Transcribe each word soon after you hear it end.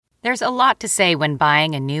There's a lot to say when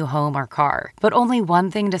buying a new home or car, but only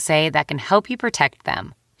one thing to say that can help you protect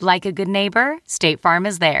them. Like a good neighbor, State Farm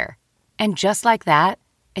is there. And just like that,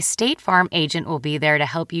 a State Farm agent will be there to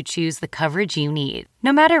help you choose the coverage you need,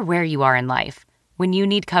 no matter where you are in life. When you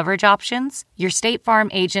need coverage options, your State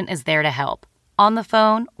Farm agent is there to help, on the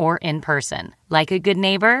phone or in person. Like a good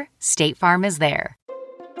neighbor, State Farm is there.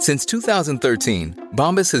 Since 2013,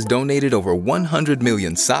 Bombas has donated over 100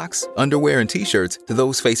 million socks, underwear, and T-shirts to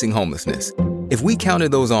those facing homelessness. If we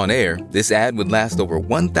counted those on air, this ad would last over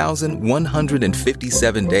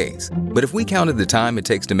 1,157 days. But if we counted the time it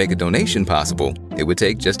takes to make a donation possible, it would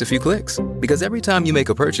take just a few clicks. Because every time you make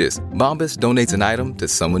a purchase, Bombas donates an item to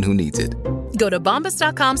someone who needs it. Go to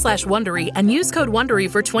bombas.com/Wondery and use code WONDERY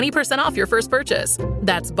for 20% off your first purchase.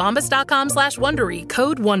 That's bombas.com/Wondery,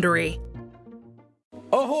 code WONDERY.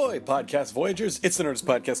 Ahoy, podcast Voyagers. It's the Nerdist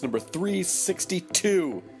Podcast number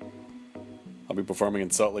 362. I'll be performing in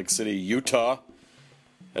Salt Lake City, Utah,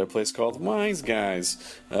 at a place called Wise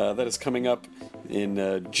Guys. That is coming up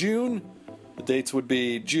in June. The dates would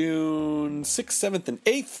be June 6th, 7th, and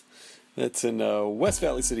 8th. That's in West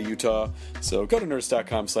Valley City, Utah. So go to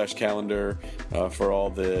nerdist.com/calendar for all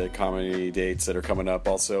the comedy dates that are coming up.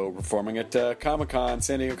 Also performing at Comic-Con,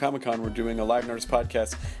 San Diego Comic-Con. We're doing a live Nerdist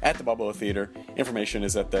podcast at the Balboa Theater. Information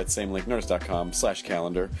is at that same link,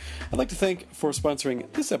 nerdist.com/calendar. I'd like to thank for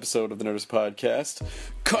sponsoring this episode of the Nerdist Podcast,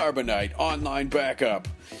 Carbonite Online Backup.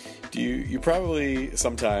 You probably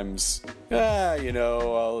sometimes,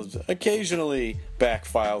 I'll occasionally back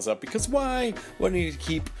files up, because why? When you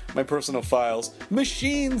keep my personal files,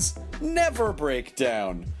 machines never break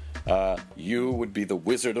down. You would be the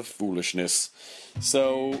wizard of foolishness.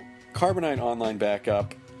 So, Carbonite Online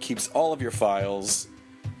Backup keeps all of your files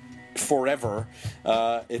forever.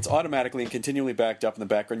 It's automatically and continually backed up in the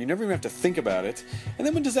background. You never even have to think about it. And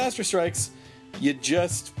then when disaster strikes, you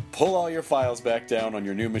just pull all your files back down on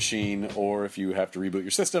your new machine, or if you have to reboot your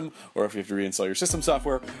system, or if you have to reinstall your system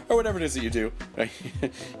software, or whatever it is that you do,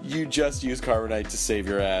 you just use Carbonite to save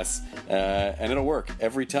your ass, and it'll work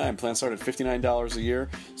every time. Plans start at $59 a year.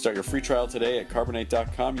 Start your free trial today at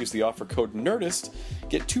Carbonite.com. Use the offer code NERDIST.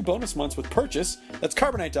 Get 2 bonus months with purchase. That's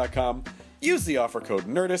Carbonite.com. Use the offer code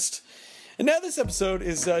NERDIST. And now this episode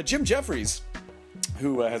is Jim Jefferies,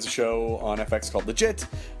 who has a show on FX called Legit.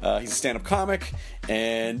 He's a stand-up comic,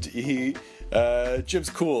 and Jim's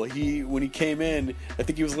cool. When he came in, I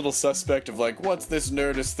think he was a little suspect of like, what's this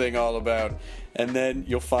Nerdist thing all about? And then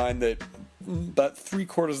you'll find that about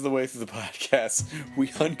 3/4 of the way through the podcast,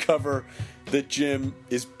 we uncover that Jim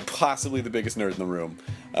is possibly the biggest nerd in the room.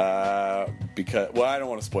 Because, well, I don't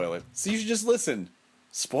want to spoil it, so you should just listen.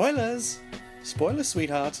 Spoilers,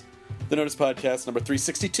 sweetheart. The Nerdist Podcast number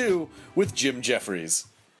 362 with Jim Jefferies.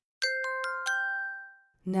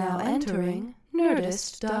 Now entering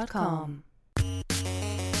Nerdist.com.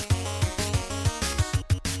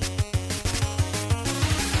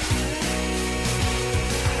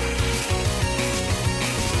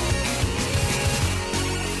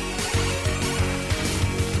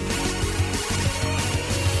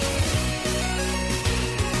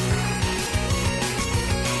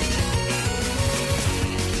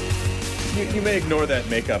 You may ignore that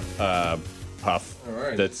makeup puff. All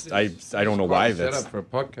right. That's I don't know why that's set up for a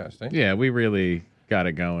podcast. Yeah, we really got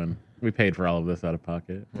it going. We paid for all of this out of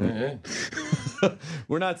pocket. Yeah.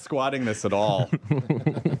 We're not squatting this at all.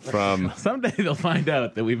 From someday they'll find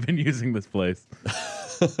out that we've been using this place.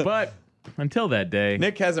 But until that day,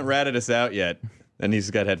 Nick hasn't ratted us out yet, and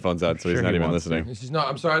he's got headphones on, so he's not even listening. This is not.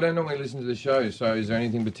 I'm sorry, I don't normally listen to the show. So, is there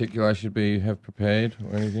anything particular I should have prepared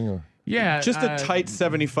or anything? Or? Yeah, just a tight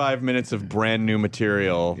 75 minutes of brand new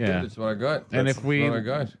material. Yeah, that's what I got. And that's if we, what I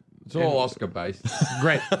got. It's all Oscar based.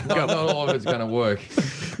 Great. Not all of it's gonna work.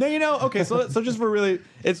 No, okay. So just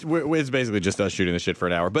it's basically just us shooting the shit for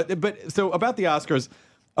an hour. But so about the Oscars,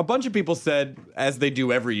 a bunch of people said, as they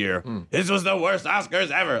do every year, this was the worst Oscars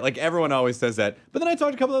ever. Like everyone always says that. But then I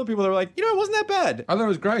talked to a couple other people that were like, it wasn't that bad. I thought it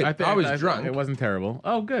was great. I was drunk. It wasn't terrible.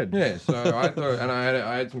 Oh, good. Yeah. So I thought, and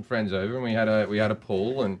I had some friends over, and we had a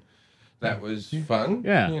pool, and that was fun.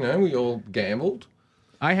 Yeah. We all gambled.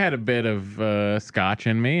 I had a bit of scotch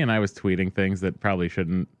in me, and I was tweeting things that I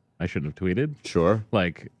shouldn't have tweeted. Sure.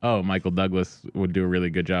 Like, Michael Douglas would do a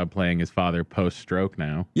really good job playing his father post-stroke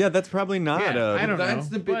now. Yeah, that's probably not. I don't know. That's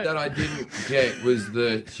the bit that I didn't get was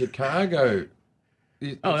the Chicago.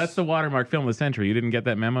 That's the watermark film of the century. You didn't get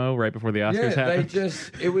that memo right before the Oscars happened?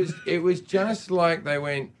 It was just like they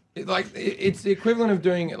went. It's the equivalent of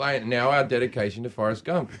doing like now our dedication to Forrest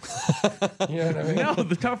Gump. You know what I mean? No,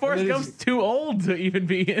 the Forrest Gump's too old to even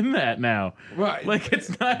be in that now. Right. Like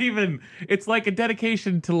it's not even. It's like a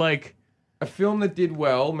dedication to like a film that did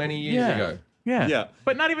well many years ago. Yeah. Yeah.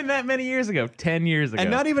 But not even that many years ago. 10 years ago.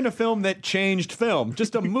 And not even a film that changed film.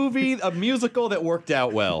 Just a movie, a musical that worked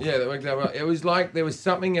out well. Yeah, that worked out well. It was like there was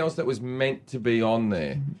something else that was meant to be on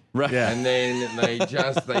there. Right. Yeah. And then they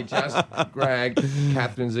just grabbed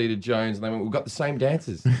Catherine Zeta-Jones and they went, we've got the same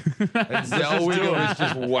dancers. And Zellweger was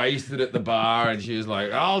just wasted at the bar and she was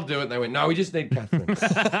like, I'll do it. And they went, no, we just need Catherine.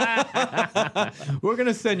 We're going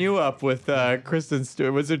to send you up with Kristen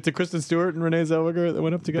Stewart. Was it to Kristen Stewart and Renee Zellweger that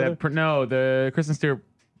went up together? The Kristen Stewart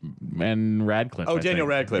and Radcliffe. Oh, I Daniel think.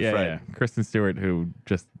 Radcliffe, Yeah, right. yeah. Kristen Stewart, who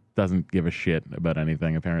just doesn't give a shit about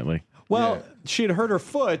anything, apparently. Well, she had hurt her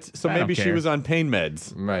foot, so I don't maybe she care. was on pain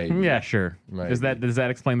meds. Maybe. Yeah, sure. Maybe. Does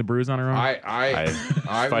that explain the bruise on her arm? I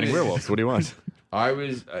Fighting was- werewolves. What do you want? I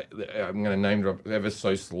was, I'm going to name drop ever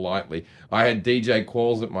so slightly. I had DJ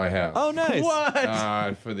Qualls at my house. Oh, nice.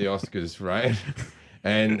 What? For the Oscars, right?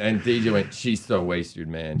 And DJ went, she's so wasted,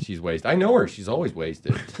 man. She's wasted. I know her. She's always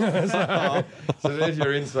wasted. So there's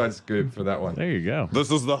your inside scoop for that one. There you go. This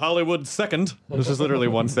is the Hollywood second. This is literally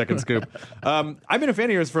 1 second scoop. I've been a fan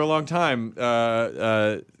of yours for a long time,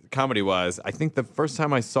 comedy-wise. I think the first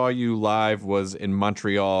time I saw you live was in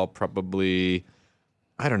Montreal, probably,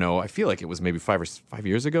 I don't know, I feel like it was maybe 5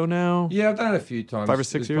 years ago now. Yeah, I've done it a few times. 5 or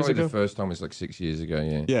 6 years probably ago? The first time was like 6 years ago,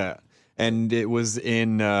 yeah. Yeah. And it was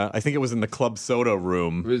in, I think it was in the Club Soda It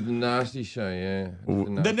room. was the Nasty Show, yeah.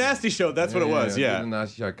 The Nasty Show, that's what it was, I did yeah. the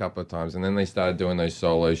Nasty Show a couple of times, and then they started doing those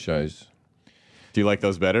solo shows. Do you like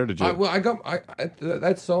those better? Did you?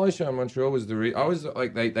 That solo show in Montreal was I was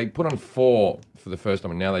like, they put on 4 for the first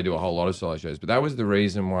time, and now they do a whole lot of solo shows. But that was the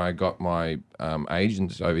reason why I got my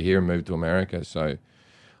agents over here and moved to America. So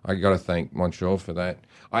I got to thank Montreal for that.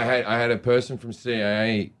 I had a person from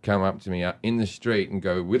CAA come up to me in the street and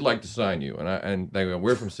go, "We'd like to sign you," and they go,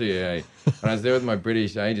 "We're from CAA." And I was there with my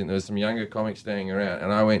British agent. There was some younger comics standing around,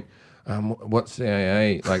 and I went, "What's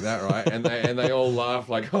CAA?" Like that, right? And they all laughed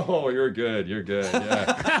like, "Oh, you're good, yeah."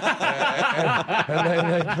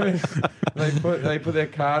 and they put their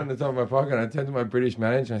card in the top of my pocket. And I turned to my British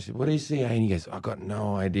manager and I said, "What is CAA?" And he goes, "I've got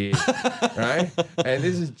no idea." Right? And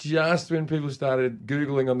this is just when people started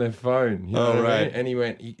Googling on their phone. You know what I mean? And he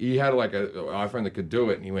went, he had like an iPhone that could do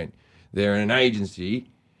it, and he went, "They're an agency."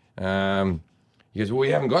 He goes, "Well, we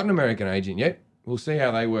haven't got an American agent yet. We'll see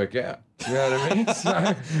how they work out." You know what I mean?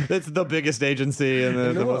 So, it's the biggest agency and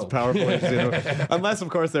the most world. powerful agency. Unless, of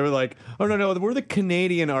course, they were like, "Oh, no, we're the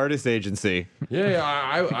Canadian artist agency." yeah,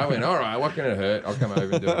 I went, "All right, what can it hurt? I'll come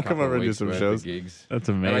over and do a couple of weeks worth of gigs." That's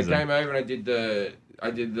And amazing. I came over and I did the.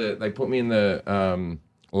 They put me in the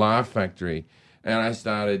Laugh Factory, and I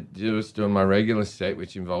started just doing my regular set,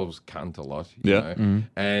 which involves cunt a lot. You know?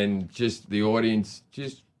 And just the audience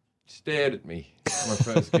just stared at me. My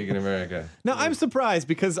first gig in America. Now, I'm surprised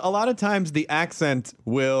because a lot of times the accent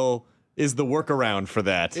is the workaround for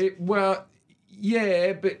that. Well,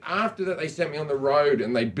 yeah, but after that they sent me on the road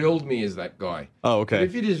and they billed me as that guy. Oh, okay. But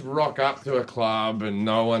if you just rock up to a club and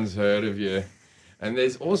no one's heard of you, and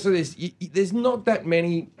there's also there's not that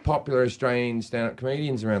many popular Australian stand-up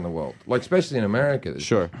comedians around the world, like especially in America.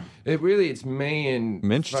 Sure. It's me and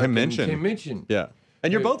Tim Minchin. Tim Minchin. Yeah.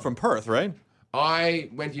 And you're both from Perth, right? I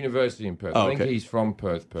went to university in Perth. Oh, I think okay. he's from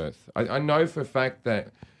Perth. I know for a fact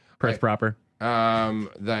that Perth proper.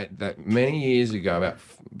 that many years ago,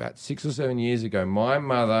 about 6 or 7 years ago, my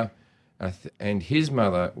mother and his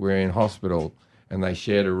mother were in hospital, and they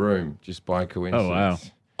shared a room just by coincidence. Oh, wow.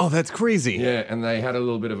 Oh, that's crazy. Yeah, and they had a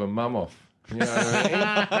little bit of a mum off. You know what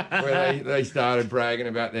I mean? Where they started bragging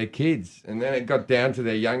about their kids, and then it got down to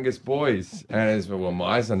their youngest boys, and it's well,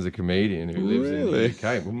 my son's a comedian who lives in the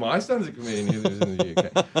UK. Well, my son's a comedian who lives in the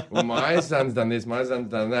UK. Well, my son's done this, my son's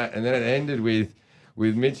done that, and then it ended with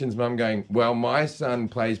Mitchin's mum going, "Well, my son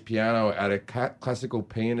plays piano at a classical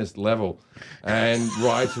pianist level, and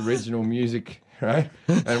writes original music." Right?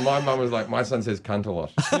 And my mum was like, "My son says cunt a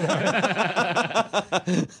lot."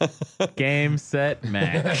 Game, set,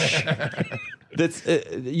 match. That's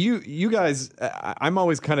you guys. I'm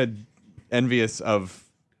always kind of envious of.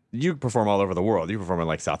 You perform all over the world. You perform in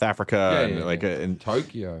like South Africa in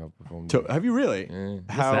Tokyo. I performed. Have you really? Yeah.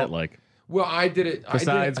 What's that like? Well, I did it.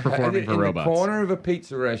 Besides performing for in robots. the corner of a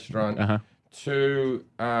pizza restaurant to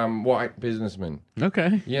white businessmen.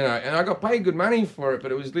 Okay. You know, and I got paid good money for it,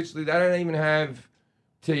 but it was literally they don't even have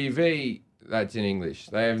TV that's in English.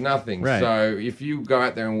 They have nothing. Right. So if you go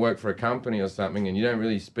out there and work for a company or something and you don't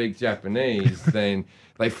really speak Japanese, then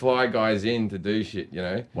they fly guys in to do shit, you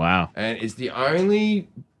know? Wow. And it's the only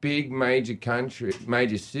big major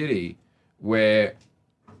city where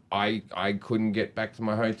I couldn't get back to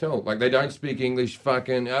my hotel. Like, they don't speak English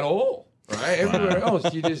fucking at all. right? Everywhere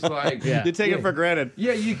else, you just like You take it for granted.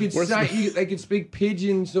 Yeah, you could say they could speak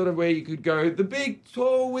pidgin, sort of where you could go the big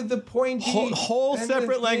tall with the pointy Whole and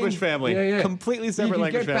separate the language thing. family. Yeah. Completely separate you could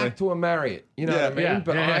language get family. back to a Marriott, you know what I mean? Yeah,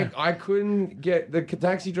 But yeah. I couldn't get the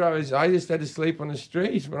taxi drivers. I just had to sleep on the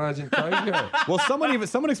street when I was in Tokyo. Well,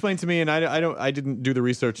 someone explained to me, and I didn't do the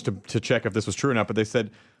research to check if this was true or not, but they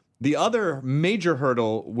said the other major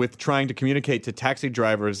hurdle with trying to communicate to taxi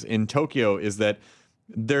drivers in Tokyo is that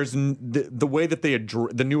there's the way that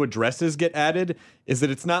the new addresses get added is that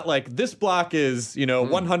it's not like this block is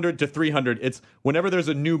 100 to 300. It's whenever there's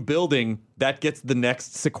a new building that gets the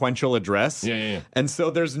next sequential address. Yeah. And so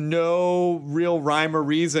there's no real rhyme or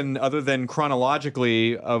reason other than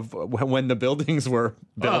chronologically of when the buildings were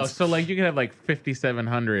built. Oh, so like you could have like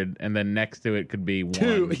 5700, and then next to it could be one.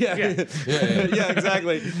 Two. Yeah,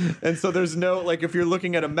 exactly. And so there's no like if you're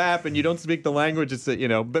looking at a map and you don't speak the language, it's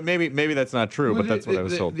but maybe that's not true. Well, but that's what I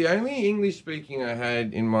was told. The only English speaking I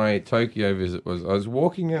had in my Tokyo visit was I was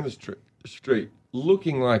walking down the street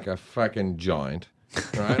looking like a fucking giant.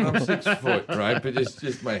 Right, I'm 6 foot, right, but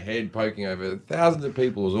just my head poking over. Thousands of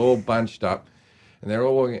people was all bunched up, and they're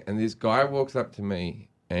all walking. And this guy walks up to me,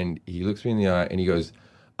 and he looks me in the eye, and he goes,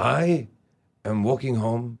 "I am walking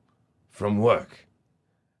home from work."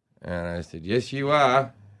 And I said, "Yes, you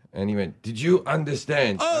are." And he went, "Did you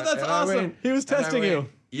understand?" Oh, that's And I awesome. went- He was and I testing went, you.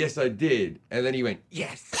 Yes, I did. And then he went,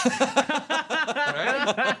 yes.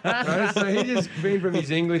 Right? So he just been from his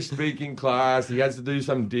English speaking class. He has to do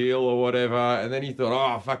some deal or whatever. And then he thought,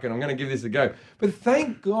 oh, fuck it, I'm going to give this a go. But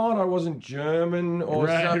thank God I wasn't German or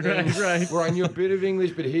something where I knew a bit of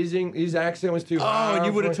English, but his accent was too hard. Oh, and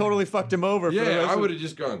you would have for- totally fucked him over. for the Yeah, rest I of- would have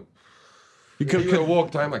just gone. You He would have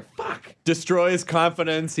walked home like, fuck. destroy his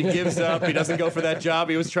confidence. He gives up. He doesn't go for that job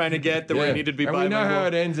he was trying to get where he needed to be and we know bilingual. how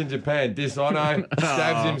it ends in Japan. Dishonor,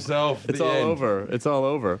 stabs himself. It's the all end. over. It's all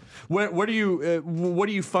over. What do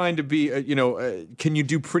you find to be? Can you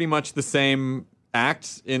do pretty much the same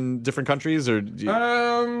acts in different countries, or?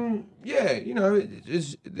 Yeah,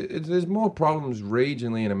 there's more problems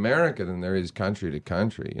regionally in America than there is country to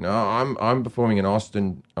country. I'm performing in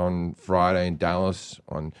Austin on Friday, in Dallas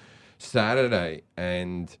on Saturday,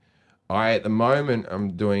 and at the moment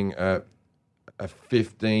I'm doing a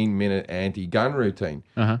 15-minute anti-gun routine,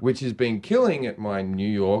 which has been killing at my New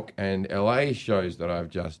York and LA shows that I've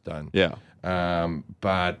just done. Yeah.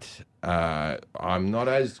 But I'm not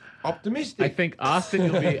as optimistic. I think Austin,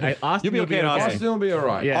 you'll be okay in Austin. Austin will be all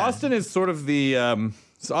right. Yeah. Austin is sort of the.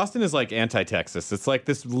 So Austin is like anti-Texas. It's like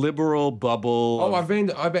this liberal bubble. Oh, of-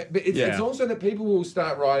 I bet. But it's also that people will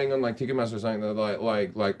start writing on like Ticketmaster or something that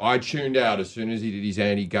like I tuned out as soon as he did his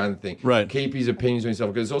anti-gun thing. Right. Keep his opinions to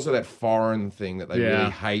himself, because it's also that foreign thing that they Yeah.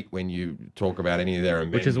 really hate when you talk about any of their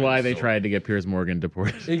amendments. Which is why they or- tried to get Piers Morgan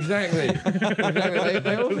deported. Exactly.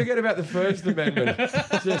 They all forget about the First Amendment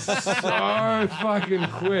just so fucking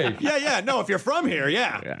quick. Yeah. No, if you're from here,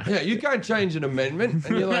 yeah. Yeah, you can't change an amendment,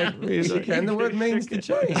 and you're like, yes, you can. The word means to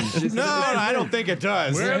change. No, I don't think it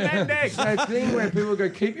does. We're amending. It's that thing where people go,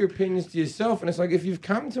 keep your opinions to yourself, and it's like, if you've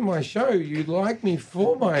come to my show, you'd like me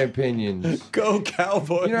for my opinions. Go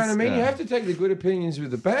Cowboys. You know what I mean? You have to take the good opinions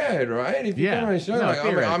with the bad, right? If you Yeah. come to my show, No, like I'm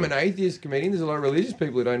theoretically. an atheist comedian. There's a lot of religious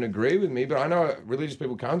people who don't agree with me, but I know religious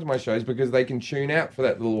people come to my shows because they can tune out for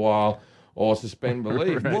that little while or suspend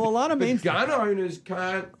belief. Well, a lot of But gun owners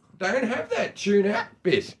don't have that tune out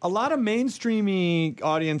bit. A lot of mainstreamy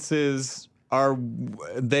audiences are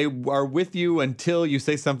with you until you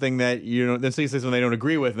say something that then say something they don't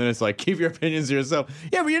agree with, and then it's like, keep your opinions to yourself.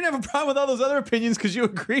 Yeah, but you didn't have a problem with all those other opinions because you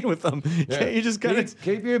agreed with them. Yeah. Can't you just kind of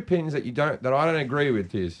keep your opinions that I don't agree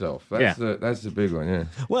with to yourself. That's the big one. Yeah.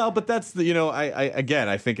 Well, but that's the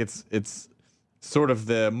I think it's sort of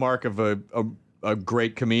the mark of a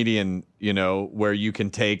great comedian, where you can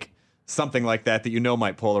take something like that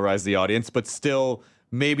might polarize the audience, but still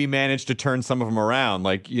maybe manage to turn some of them around.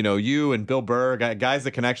 Like, you and Bill Burr, guys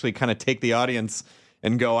that can actually kind of take the audience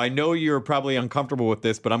and go, I know you're probably uncomfortable with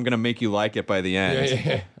this, but I'm going to make you like it by the end.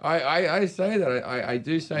 Yeah. I say that. I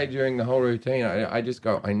do say during the whole routine, I just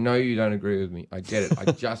go, I know you don't agree with me. I get it.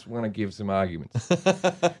 I just want to give some arguments.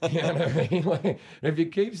 You know what I mean? Like, if you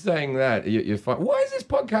keep saying that, you're fine. Why is this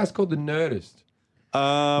podcast called The Nerdist?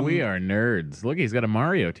 We are nerds. Look, he's got a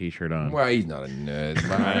Mario t-shirt on. Well, he's not a nerd,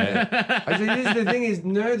 mate. I see, the thing is,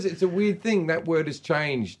 nerds, it's a weird thing. That word has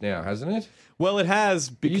changed now, hasn't it? Well, it has,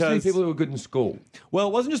 It because... used to be people who were good in school. Well,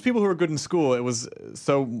 it wasn't just people who were good in school. It was,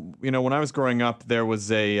 so, when I was growing up, there was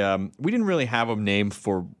we didn't really have a name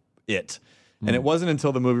for it. And it wasn't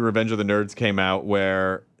until the movie Revenge of the Nerds came out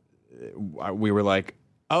where we were like,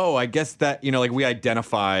 oh, I guess that, we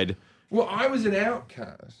identified Well, I was an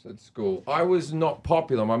outcast at school. I was not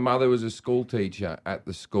popular. My mother was a school teacher at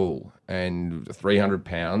the school, and 300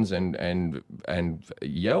 pounds, and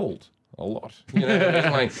yelled a lot. You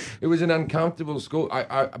know, it was an uncomfortable school.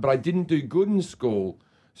 But I didn't do good in school,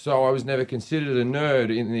 so I was never considered a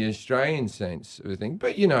nerd in the Australian sense of the thing.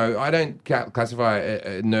 But, you know, I don't classify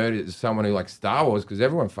a nerd as someone who likes Star Wars, because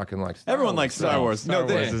everyone fucking likes Star Wars. Everyone likes Star Wars. Star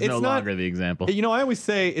Wars is no longer the example. You know, I always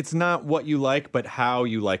say it's not what you like, but how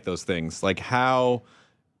you like those things. Like how,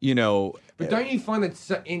 you know... But don't you find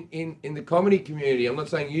that in the comedy community, I'm not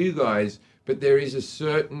saying you guys, but there is a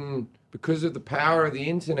certain... Because of the power of the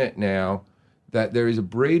internet now, that there is a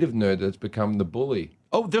breed of nerd that's become the bully.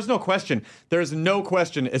 Oh, there's no question. There's no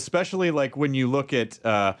question, especially like when you look at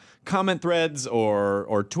comment threads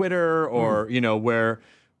or Twitter or, you know, where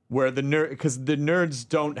the because the nerds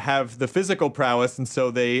don't have the physical prowess, and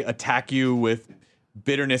so they attack you with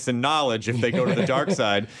bitterness and knowledge if they go to the dark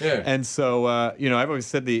side. Yeah. And so, you know, I've always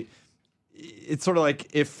said it's sort of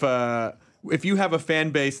like if you have a fan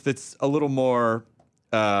base that's a little more...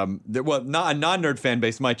 not a non-nerd fan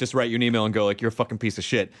base might just write you an email and go like, you're a fucking piece of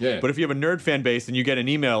shit. Yeah. But if you have a nerd fan base and you get an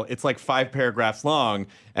email, it's like 5 paragraphs long,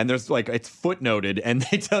 and there's like it's footnoted, and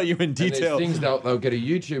they tell you in detail. And there's things they'll get a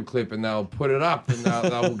YouTube clip and they'll put it up, and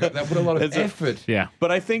they'll put a lot of effort.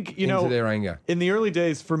 But I think into their anger. In the early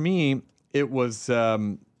days, for me, it was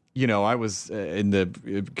you know, I was in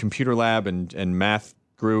the computer lab and math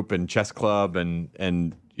group and chess club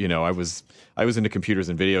and you know, I was into computers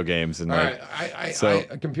and video games, and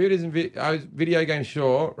computers and video games,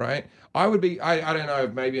 sure, right? I would be, I don't know,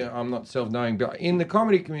 maybe I'm not self-knowing, but in the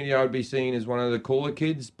comedy community, I would be seen as one of the cooler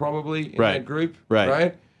kids, probably in that group,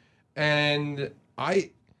 right? And I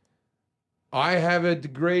have a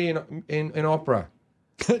degree in opera.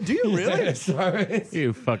 Do you really?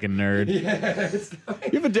 You fucking nerd.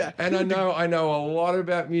 Yeah, and I know a lot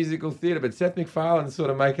about musical theatre, but Seth MacFarlane's sort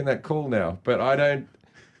of making that cool now. But I don't.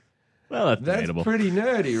 Well, that's debatable. Pretty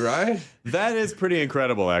nerdy, right? That is pretty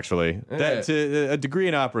incredible, actually. Yeah. A degree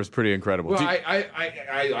in opera is pretty incredible. Well,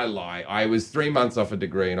 I lie. I was 3 months off a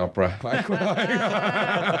degree in opera.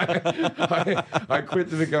 I quit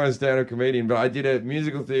to become a stand-up comedian, but I did a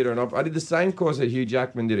musical theatre and opera. I did the same course that Hugh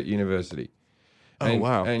Jackman did at university.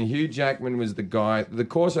 Wow. And Hugh Jackman was the guy. The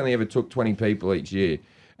course only ever took 20 people each year.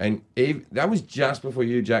 And that was just before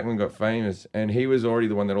Hugh Jackman got famous. And he was already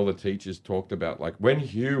the one that all the teachers talked about. Like, when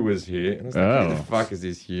Hugh was here. And I was like, who the fuck is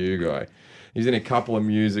this Hugh guy? He's in a couple of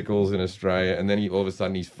musicals in Australia. And then all of a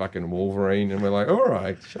sudden he's fucking Wolverine. And we're like, all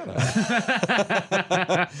right, shut up.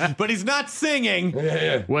 But he's not singing.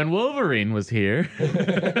 Yeah. When Wolverine was here.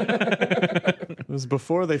 It was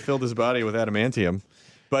before they filled his body with adamantium.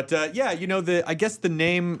 But yeah, you know, I guess the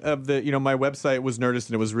name of my website was Nerdist,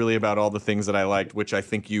 and it was really about all the things that I liked, which I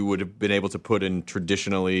think you would have been able to put in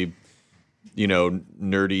traditionally, you know,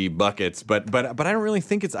 nerdy buckets. But I don't really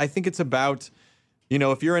think I think it's about, you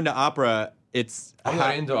know, if you're into opera, I'm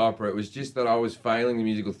not into opera. It was just that I was failing the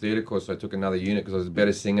musical theatre course, so I took another unit because I was a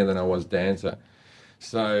better singer than I was dancer.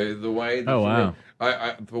 So the way the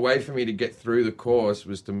way for me to get through the course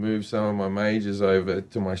was to move some of my majors over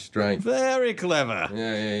to my strength. Very clever.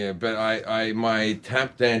 Yeah. But my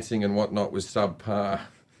tap dancing and whatnot was subpar.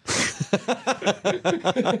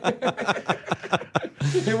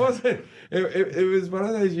 It wasn't. It was one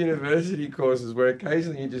of those university courses where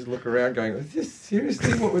occasionally you just look around going, is this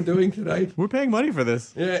seriously what we're doing today? We're paying money for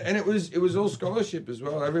this. Yeah, and it was all scholarship as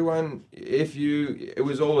well. Everyone, it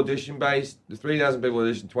was all audition based. The 3,000 people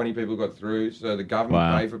auditioned, 20 people got through. So the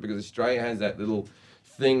government paid for it because Australia has that little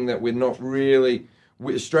thing that we're not really.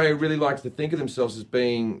 Australia really likes to think of themselves as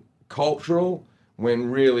being cultural when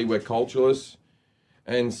really we're culturalists.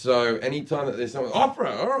 And so anytime that there's someone, opera,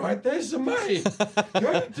 all right, there's some money.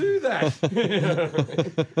 Go do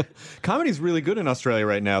that. Comedy's really good in Australia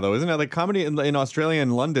right now, though, isn't it? Like comedy in Australia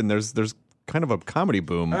and London, there's kind of a comedy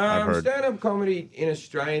boom, I've heard. Stand-up comedy in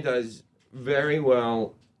Australia does very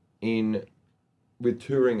well with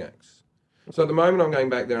touring acts. So at the moment I'm going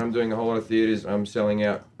back there, I'm doing a whole lot of theatres, I'm selling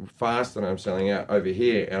out faster than I'm selling out over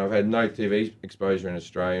here, and I've had no TV exposure in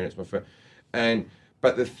Australia, and it's my first.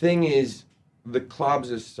 But the thing is, the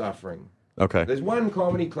clubs are suffering. Okay. There's one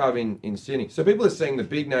comedy club in Sydney. So people are seeing the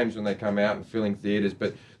big names when they come out and filling theatres,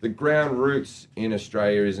 but the ground roots in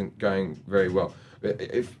Australia isn't going very well.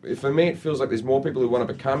 If for me, it feels like there's more people who want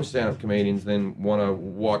to become stand-up comedians than want to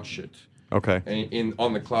watch it. Okay.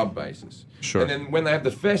 On the club basis. Sure. And then when they have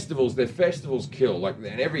the festivals, their festivals kill. Like,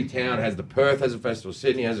 and every town has Perth has a festival,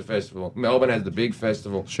 Sydney has a festival, Melbourne has the big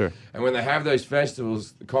festival. Sure. And when they have those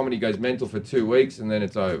festivals, the comedy goes mental for 2 weeks and then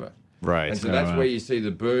it's over. Right. And so that's where you see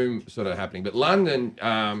the boom sort of happening. But London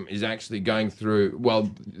is actually going through, well,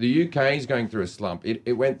 the UK is going through a slump.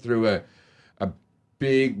 It went through a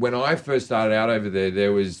big, when I first started out over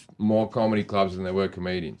there was more comedy clubs than there were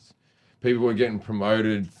comedians. People were getting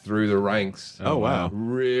promoted through the ranks. Oh, wow.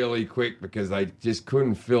 Really quick because they just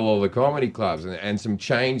couldn't fill all the comedy clubs. And some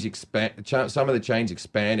some of the chains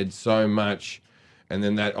expanded so much. And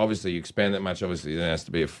then that, obviously, you expand that much, obviously, there has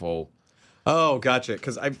to be a fall. Oh, gotcha.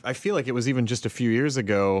 Because I feel like it was even just a few years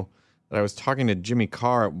ago that I was talking to Jimmy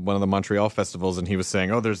Carr at one of the Montreal festivals, and he was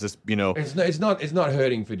saying, "Oh, there's this, It's not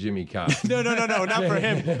hurting for Jimmy Carr. no, not for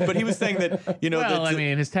him." But he was saying that, Well, I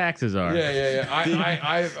mean, his taxes are. Yeah.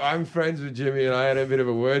 I'm friends with Jimmy, and I had a bit of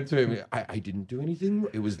a word to him. I didn't do anything.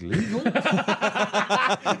 It was legal.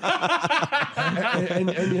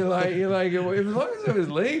 and you're like, as long as it was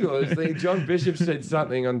legal. John Bishop said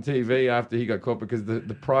something on TV after he got caught because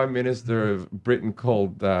the Prime Minister of Britain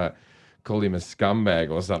called him a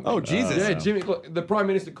scumbag or something. Oh, Jesus. Yeah, Jimmy. Look, the Prime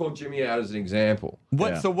Minister called Jimmy out as an example.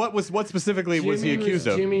 What? So what specifically was he accused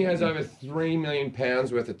of? Jimmy has over £3 million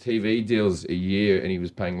worth of TV deals a year, and he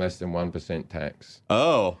was paying less than 1% tax.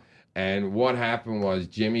 Oh. And what happened was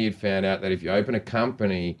Jimmy had found out that if you open a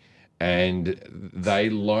company and they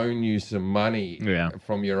loan you some money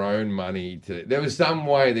from your own money, there was some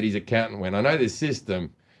way that his accountant went, I know this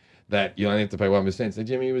system that you only have to pay 1%. So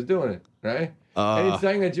Jimmy was doing it, right? And it's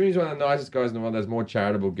saying that Jimmy's one of the nicest guys in the world. There's more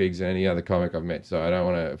charitable gigs than any other comic I've met, so I don't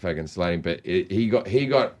want to fucking slate him. But he got,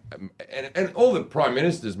 and all the prime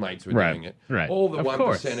ministers' mates were doing it. Right. All the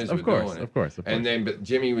 1%ers were doing it. Of course. And then, but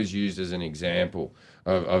Jimmy was used as an example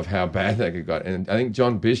of how bad that could got. And I think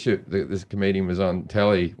John Bishop, this comedian, was on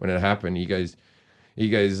telly when it happened. He goes,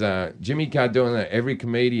 Jimmy Carr doing that. Every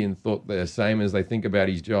comedian thought the same as they think about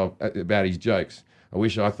his job, about his jokes. I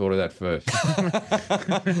wish I thought of that first.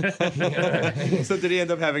 So did he end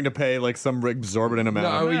up having to pay like some exorbitant amount?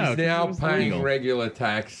 No, he's now paying regular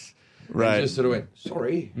tax. Right. And just sort of went,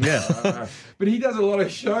 sorry. Yeah. But he does a lot of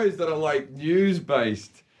shows that are like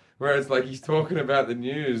news-based, where it's like he's talking about the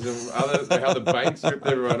news and how the banks ripped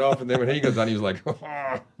everyone off. And then when he got done, he was like,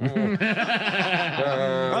 well,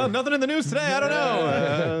 nothing in the news today. I don't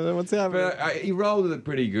know. What's happening? But he rolled with it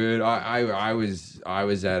pretty good. I was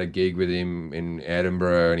at a gig with him in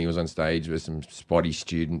Edinburgh, and he was on stage with some spotty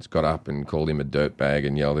students, got up and called him a dirtbag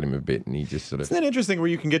and yelled at him a bit, and he just sort of... Isn't that interesting where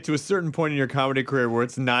you can get to a certain point in your comedy career where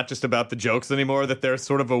it's not just about the jokes anymore, that there's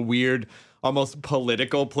sort of a weird, almost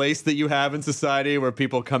political place that you have in society where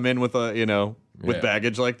people come in with with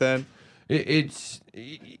baggage like that? And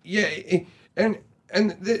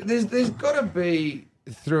there's got to be,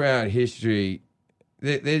 throughout history,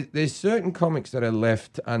 there's certain comics that are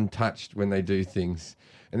left untouched when they do things.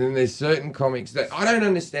 And then there's certain comics that I don't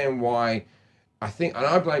understand why. I think, and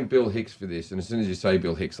I blame Bill Hicks for this, and as soon as you say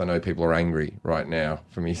Bill Hicks, I know people are angry right now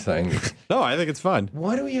for me saying this. No, I think it's fun.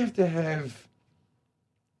 Why do we have to have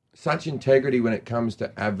such integrity when it comes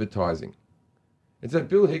to advertising? It's like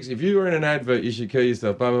Bill Hicks, if you were in an advert, you should kill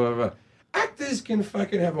yourself, blah, blah, blah, blah. Actors can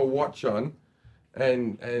fucking have a watch on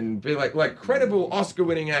and be like credible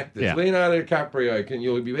Oscar-winning actors. Yeah. Leonardo DiCaprio,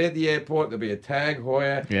 you'll be at the airport, there'll be a tag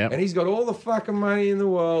Heuer, and he's got all the fucking money in the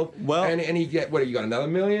world. Well, and he you got another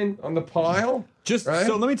 $1 million on the pile?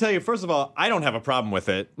 So let me tell you, first of all, I don't have a problem with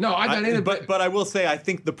it. No, I don't either. But I will say, I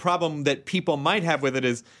think the problem that people might have with it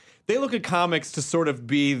is they look at comics to sort of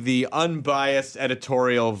be the unbiased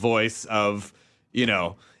editorial voice of,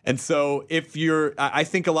 and so if I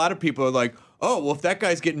think a lot of people are like, oh, well, if that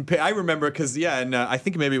guy's getting paid, I remember because, and I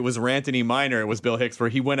think maybe it was Rantany Minor, it was Bill Hicks, where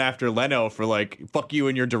he went after Leno for like, fuck you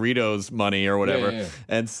and your Doritos money or whatever. Yeah.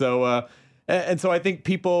 And so I think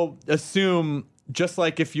people assume, just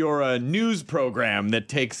like if you're a news program that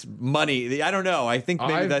takes money, I don't know. I think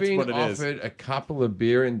maybe that's what it is. I've been offered a couple of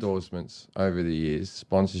beer endorsements over the years,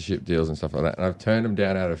 sponsorship deals and stuff like that, and I've turned them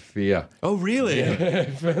down out of fear. Oh, really? Yeah,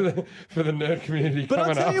 for the nerd community. But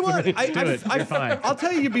I'll tell you what, I'll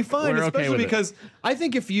tell you, you'd be fine, We're especially okay because I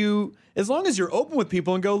think as long as you're open with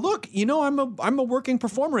people and go, look, I'm a working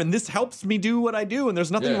performer and this helps me do what I do and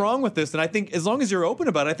there's nothing wrong with this. And I think as long as you're open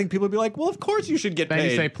about it, I think people would be like, well, of course you should get paid. Then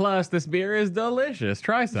you say, plus, this beer is delicious.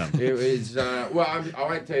 Try some. It was, I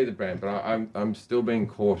won't tell you the brand, but I'm still being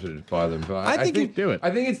courted by them. But I think you do it.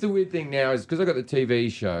 I think it's the weird thing now is because I got the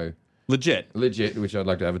TV show. Legit, which I'd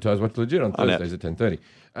like to advertise. What's Legit on Thursdays at 10:30.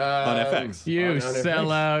 On FX. You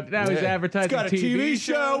sell out. Now he's advertising It's got a TV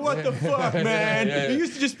show? What the fuck, man? It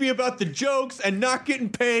used to just be about the jokes and not getting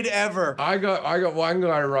paid ever. I got one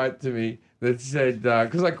guy write to me that said,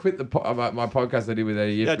 because I quit my podcast I did with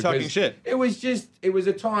Eddie. Yeah, talking shit. It was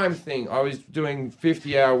a time thing. I was doing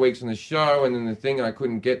 50-hour weeks on the show, and then the thing, I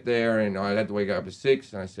couldn't get there, and I had to wake up at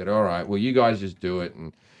 6, and I said, all right, well, you guys just do it,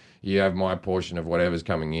 and you have my portion of whatever's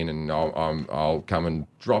coming in, and I'll come and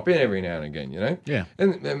drop in every now and again, you know? Yeah.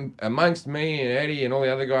 And amongst me and Eddie and all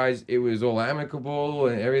the other guys, it was all amicable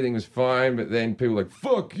and everything was fine, but then people were like,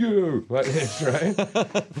 fuck you, like this, right?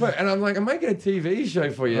 And I'm like, I'm making a TV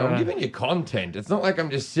show for you. I'm giving you content. It's not like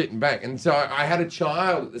I'm just sitting back. And so I had a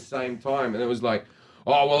child at the same time, and it was like,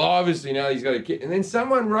 oh, well, obviously now he's got a kid. And then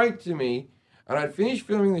someone wrote to me, and I'd finished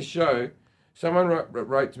filming the show. Someone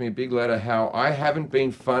wrote to me a big letter how I haven't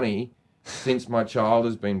been funny since my child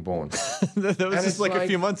has been born. That was just like a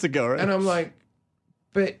few months ago, right? And I'm like,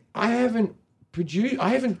 but I haven't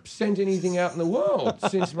sent anything out in the world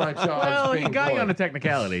since my child's Well, been he got born. you on a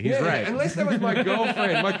technicality. He's Yeah, right. Unless that was my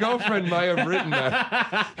girlfriend. My girlfriend may have written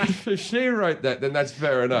that. If she wrote that, then that's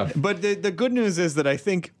fair enough. But the good news is that I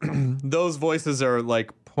think those voices are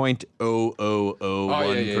like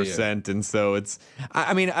 0.0001%, and so it's.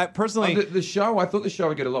 I mean, I personally, The show. I thought the show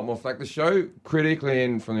would get a lot more flack. The show, critically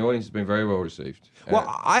and from the audience, has been very well received. well,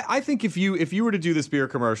 I think if you were to do this beer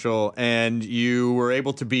commercial and you were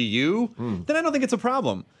able to be you, then I don't think it's a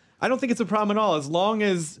problem. I don't think it's a problem at all, as long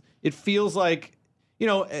as it feels like. You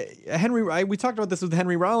know, we talked about this with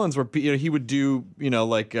Henry Rollins, where he would do,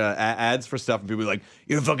 like ads for stuff, and people would be like,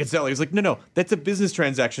 "You're a fucking seller." He's like, "No, that's a business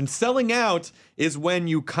transaction. Selling out is when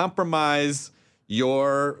you compromise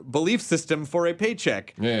your belief system for a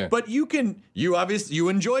paycheck. Yeah. But you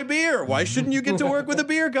enjoy beer. Why shouldn't you get to work with a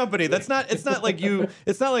beer company? It's not like you,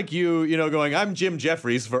 going, I'm Jim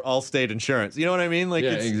Jefferies for Allstate Insurance. You know what I mean? Like,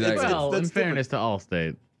 Yeah, it's, exactly. It's, Well, in that's fairness to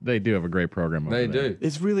Allstate, they do have a great program over They there. do.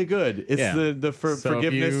 It's really good. It's Yeah. the So if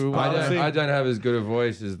forgiveness you- policy. I don't have as good a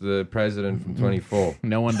voice as the president from 24.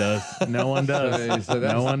 No one does. No one does. So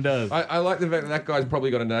that's- No one does. I like the fact that guy's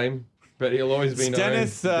probably got a name, but he'll always be known.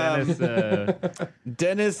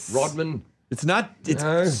 Dennis Rodman. It's not. It's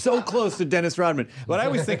No. so close to Dennis Rodman. But I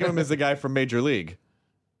always think of him as the guy from Major League.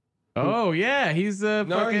 Oh, yeah. He's No,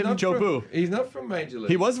 fucking he's not Joe from, Boo. He's not from Major League.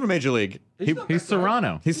 He was from Major League. He's not He's that guy.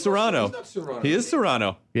 Serrano. He's Serrano. He's not Serrano. He is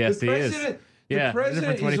Serrano. Yes, The he is. president- the Yeah,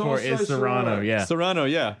 president different 24 is also is Serrano. Serrano. Yeah. Serrano,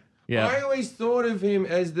 yeah. Yeah. I always thought of him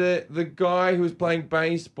as the guy who was playing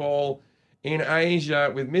baseball in Asia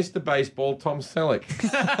with Mr. Baseball, Tom Selleck.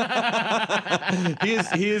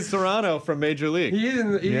 He is Serrano from Major League. He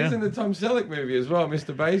is Yeah. in the Tom Selleck movie as well,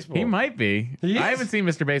 Mr. Baseball. He might be. He is. I haven't seen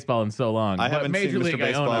Mr. Baseball in so long. I but haven't Major seen Mr. League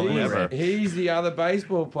I own Baseball on Blu-ray. ever. He's the other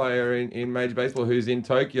baseball player in Major Baseball who's in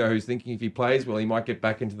Tokyo, who's thinking if he plays well, he might get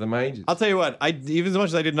back into the majors. I'll tell you what. Even as much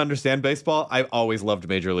as I didn't understand baseball, I always loved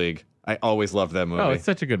Major League. I always loved that movie. Oh, it's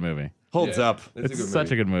such a good movie. Holds Yeah, up. It's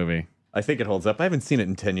such a good movie. I think it holds up. I haven't seen it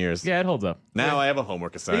in 10 years. Yeah, it holds up. Now I have a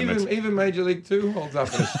homework assignment. Even Major League 2 holds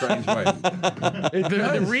up in a strange way.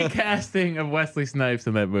 The recasting of Wesley Snipes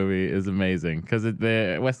in that movie is amazing because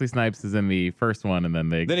Wesley Snipes is in the first one and then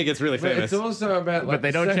Then he gets really But famous. it's also about like but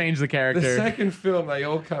they don't change the character. The second film, they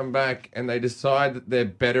all come back and they decide that they're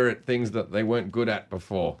better at things that they weren't good at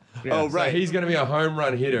before. Oh, So right. he's going to be a home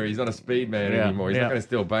run hitter. He's not a speed man Yeah, anymore. He's yeah. not going to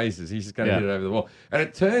steal bases. He's just going to Yeah. hit it over the wall. And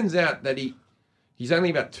it turns out that he's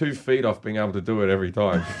only about 2 feet off being able to do it every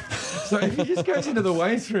time. So if he just goes into the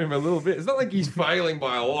weights room a little bit, it's not like he's failing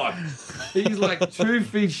by a lot. He's like 2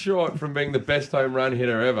 feet short from being the best home run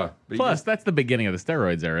hitter ever. But he Plus, just- that's the beginning of the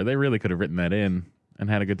steroids era. They really could have written that in and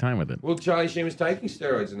had a good time with it. well, Charlie Sheen was taking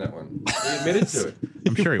steroids in that one. He admitted to it.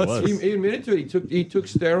 I'm sure he was. He admitted to it. He took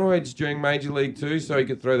steroids during Major League 2 so he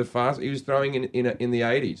could throw the fast. He was throwing in the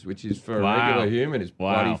 80s, which is for a Wow. regular human is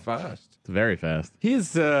Wow. bloody fast. It's very fast.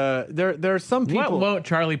 He's there are some What people. won't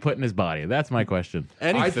Charlie put in his body? That's my question.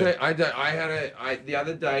 Anything. The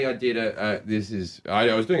other day I did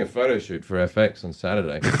I was doing a photo shoot for FX on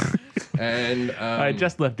Saturday, and I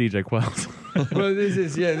just left DJ Quells. well,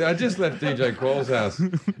 I just left DJ Quall's house,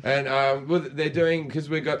 and they're doing because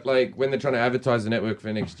we got like when they're trying to advertise the network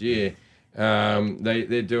for next year,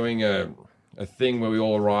 they're doing a thing where we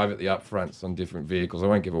all arrive at the upfronts on different vehicles. I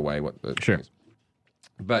won't give away what the Sure. thing is.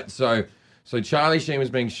 But so Charlie Sheen was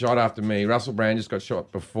being shot after me. Russell Brand just got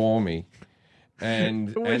shot before me. And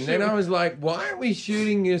then I was like, why aren't we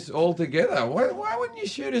shooting this all together? Why wouldn't you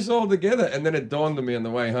shoot us all together? And then it dawned on me on the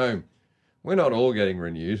way home. We're not all getting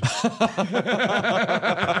renewed.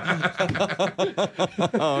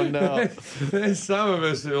 Oh no! There's some of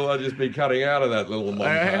us who will just be cutting out of that little montage.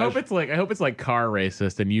 I hope it's like car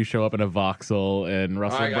racist, and you show up in a Vauxhall, and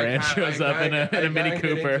Russell Brand shows up in a Mini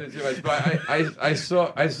Cooper. But I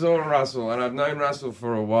saw Russell, and I've known Russell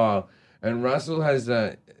for a while, and Russell has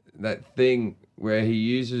that thing where he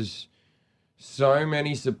uses so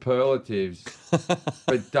many superlatives,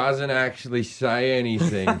 but doesn't actually say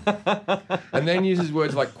anything, and then uses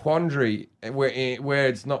words like quandary where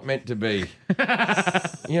it's not meant to be.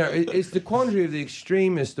 It's the quandary of the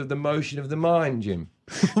extremist of the motion of the mind, Jim.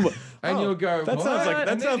 And you'll go, that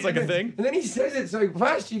sounds like a thing. And then he says it so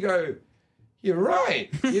fast, you go, you're right.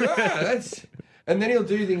 You are. That's. And then he'll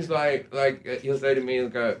do things like he'll say to me, he'll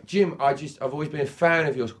go, Jim, I've always been a fan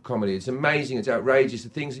of your comedy. It's amazing. It's outrageous. The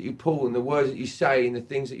things that you pull and the words that you say and the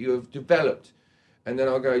things that you have developed. And then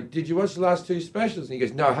I'll go, did you watch the last 2 specials? And he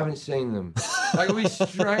goes, no, I haven't seen them. Like, I'll be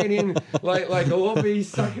straight in, like I'll all be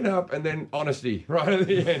sucking up, and then honesty right at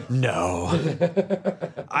the end. No.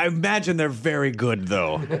 I imagine they're very good,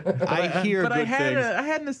 though. I hear but good things. I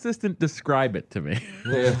had an assistant describe it to me.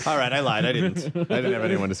 Yeah. All right, I lied. I didn't have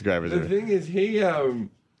anyone describe it to The me. thing is,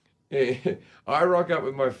 I rock up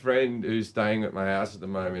with my friend who's staying at my house at the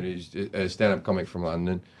moment, who's a stand-up comic from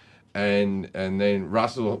London. And then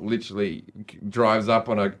Russell literally drives up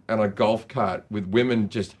on a golf cart with women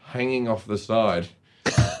just hanging off the side,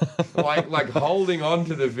 like holding on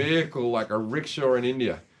to the vehicle like a rickshaw in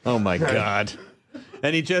India. Oh my God!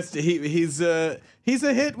 And he's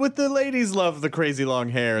a hit with the ladies. Love the crazy long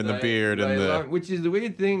hair and the beard which is the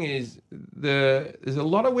weird thing is there's a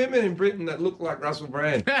lot of women in Britain that look like Russell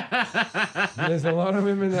Brand. There's a lot of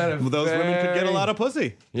women that have women could get a lot of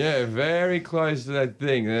pussy. Yeah, very close to that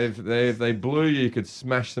thing. If they blew you could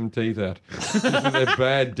smash some teeth out with their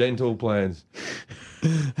bad dental plans.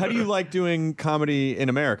 How do you like doing comedy in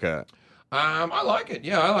America? I like it.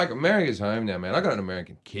 Yeah, I like America's home now, man. I got an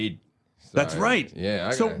American kid. So, That's right.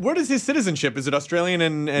 Yeah. So what is his citizenship? Is it Australian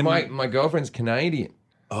and my girlfriend's Canadian.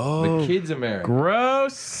 Oh, the kid's American.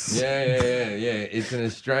 Gross. Yeah. It's an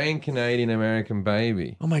Australian Canadian American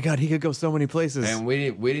baby. Oh my God, he could go so many places. And we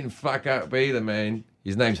didn't fuck up either, man.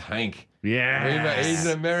 His name's Hank. Yeah. He's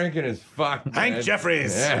an American as fuck. Hank man.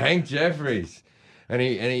 Jefferies. Yeah, Hank Jefferies. And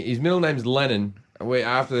his middle name's Lennon. We're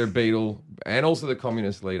after the Beatle and also the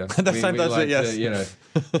communist leader. That's it, yes.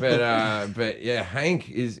 But yeah, Hank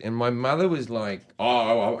is, and my mother was like,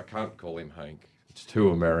 oh, I can't call him Hank. It's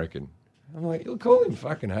too American. I'm like, you'll call him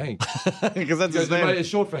fucking Hank. Because that's his name. It's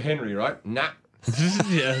short for Henry, right? Nah.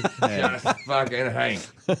 Yes. Just fucking Hank.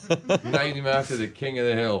 Named him after the king of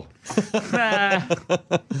the hill.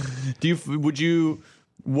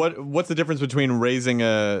 What's the difference between raising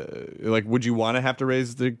would you want to have to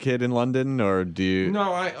raise the kid in London, or do you?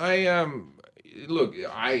 No,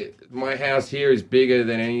 my house here is bigger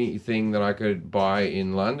than anything that I could buy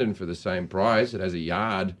in London for the same price. It has a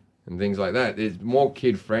yard and things like that. It's more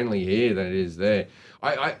kid friendly here than it is there.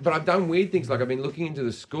 But I've done weird things, like I've been looking into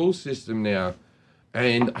the school system now,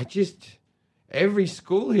 and every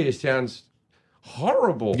school here sounds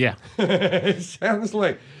horrible. Yeah. It sounds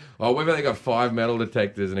like, we've only got 5 metal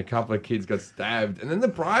detectors and a couple of kids got stabbed. And then the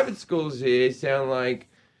private schools here sound like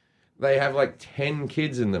they have like 10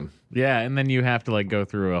 kids in them. Yeah, and then you have to go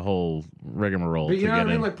through a whole rigmarole. But you know what I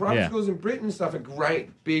mean? in. Like private schools in Britain and stuff are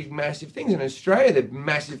great, big, massive things. In Australia, they're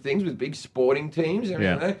massive things with big sporting teams and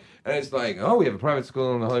everything like that. And it's like, we have a private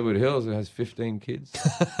school in the Hollywood Hills that has 15 kids.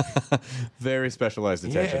 Very specialized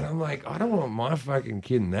attention. Yeah, and I'm like, I don't want my fucking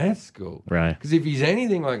kid in that school. Right. Because if he's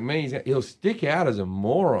anything like me, he'll stick out as a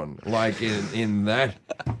moron. Like in that.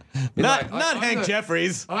 Not Hank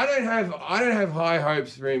Jefferies. I don't have high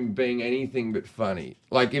hopes for him being anything but funny.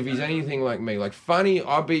 Like if he's anything like me, like funny,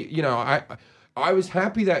 I'll be. I was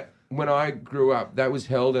happy that when I grew up, that was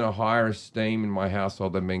held in a higher esteem in my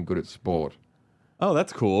household than being good at sport. Oh,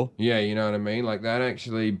 that's cool. Yeah, you know what I mean? Like that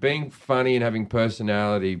actually, being funny and having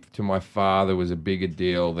personality to my father was a bigger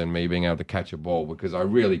deal than me being able to catch a ball, because I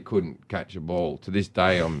really couldn't catch a ball. To this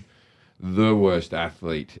day, I'm the worst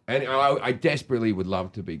athlete. And I desperately would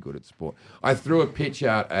love to be good at sport. I threw a pitch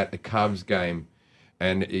out at the Cubs game,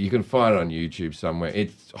 and you can find it on YouTube somewhere.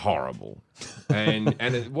 It's horrible. And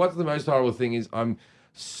what's the most horrible thing is I'm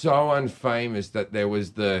so unfamous that there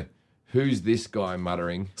was the who's this guy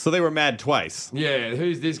muttering. So they were mad twice. Yeah,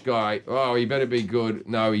 who's this guy? Oh, he better be good.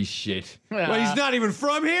 No, he's shit. Well, he's not even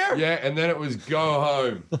from here? Yeah, and then it was go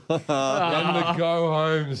home. Then the go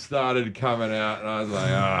home started coming out, and I was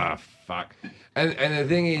like, fuck. And the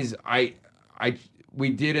thing is, we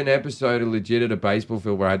did an episode of Legit at a baseball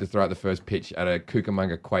field where I had to throw out the first pitch at a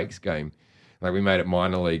Cucamonga Quakes game. Like, we made it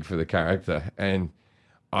minor league for the character, and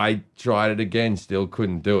I tried it again, still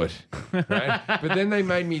couldn't do it. Right? But then they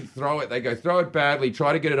made me throw it. They go, throw it badly,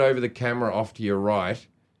 try to get it over the camera off to your right.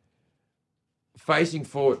 Facing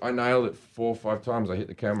forward, I nailed it 4 or 5 times. I hit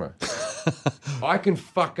the camera. I can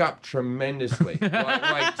fuck up tremendously.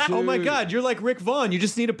 Oh my God, you're like Rick Vaughn. You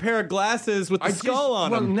just need a pair of glasses with the skull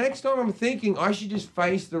on them. Next time I'm thinking I should just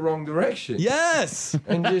face the wrong direction. Yes.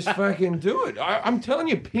 And just fucking do it. I'm telling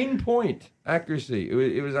you, pinpoint accuracy.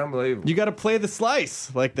 It was unbelievable. You got to play the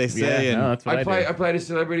slice, like they say. Yeah, and no, that's what I do. I played a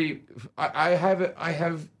celebrity. I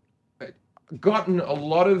have gotten a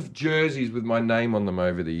lot of jerseys with my name on them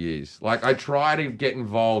over the years. Like, I try to get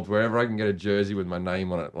involved wherever I can get a jersey with my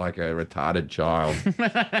name on it, like a retarded child.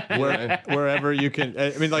 wherever you can.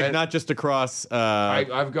 I mean, like, not just across.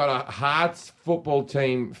 I've got a Hearts football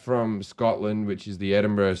team from Scotland, which is the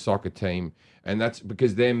Edinburgh soccer team. And that's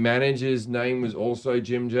because their manager's name was also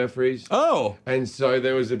Jim Jefferies. Oh. And so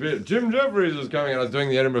there was a bit, Jim Jefferies was coming, and I was doing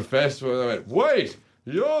the Edinburgh Festival, and I went, wait,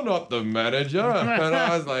 you're not the manager. And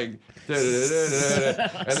I was like,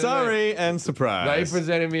 and sorry and surprise. They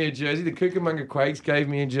presented me a jersey. The Cucamonga Quakes gave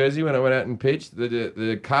me a jersey when I went out and pitched.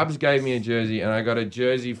 The Cubs gave me a jersey, and I got a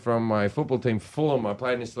jersey from my football team, Fulham. I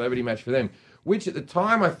played in a celebrity match for them, which at the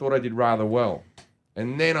time I thought I did rather well.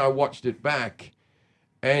 And then I watched it back,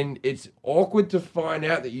 and it's awkward to find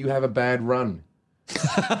out that you have a bad run.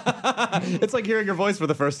 It's like hearing your voice for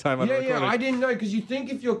the first time on a recording. Yeah, I didn't know, because you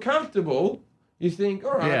think if you're comfortable, you think,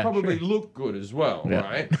 all right, I probably look good as well,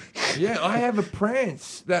 right? Yeah, I have a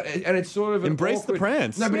prance and it's sort of embrace the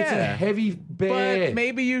prance. No, but it's a heavy bear. But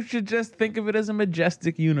maybe you should just think of it as a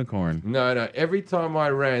majestic unicorn. No. Every time I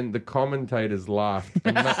ran, the commentators laughed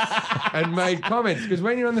and made comments, because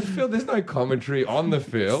when you're on the field, there's no commentary on the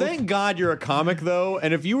field. Thank God you're a comic, though.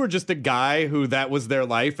 And if you were just a guy who that was their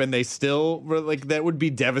life and they still were like, that would be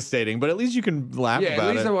devastating. But at least you can laugh about it. Yeah,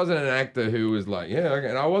 at least I wasn't an actor who was like, yeah, okay.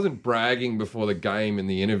 And I wasn't bragging before the game in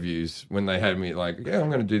the interviews when they had me like, yeah, I'm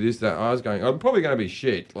going to do this, that. I was going, I'm probably going to be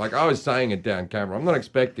shit. Like, I was saying it down camera. I'm not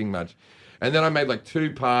expecting much. And then I made like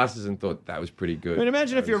 2 passes and thought that was pretty good. I mean,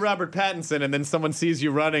 imagine if you're Robert Pattinson and then someone sees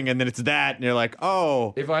you running and then it's that and you're like,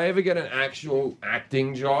 oh. If I ever get an actual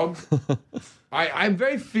acting job, I'm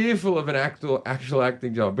very fearful of an actual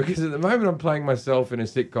acting job, because at the moment I'm playing myself in a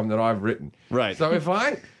sitcom that I've written. Right. So if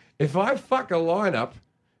I fuck a lineup,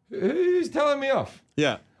 who's telling me off?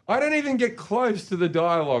 Yeah. I don't even get close to the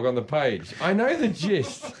dialogue on the page. I know the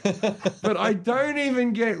gist, but I don't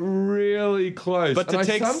even get really close. But to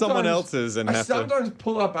take someone else's and I sometimes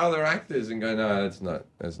pull up other actors and go, no, that's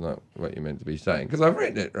not what you meant to be saying, because I've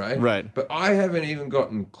written it, right? Right. But I haven't even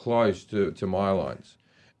gotten close to my lines.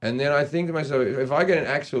 And then I think to myself, if I get an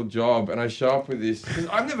actual job and I show up with this, because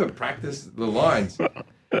I've never practiced the lines.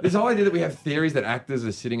 This whole idea that we have theories that actors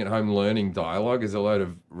are sitting at home learning dialogue is a load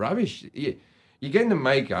of rubbish. You get into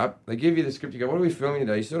makeup, they give you the script, you go, what are we filming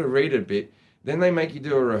today? You sort of read it a bit, then they make you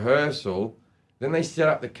do a rehearsal, then they set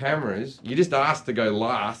up the cameras, you just ask to go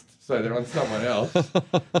last, so they're on someone else.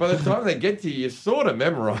 By the time they get to you, you've sort of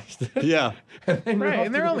memorized it. Yeah. And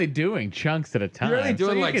they're only doing chunks at a time. You're only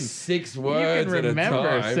doing so like 6 words at a time. You can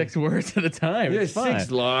remember 6 words at a time. Yeah, it's 6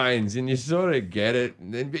 lines, and you sort of get it.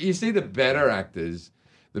 But you see the better actors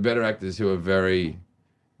who are very...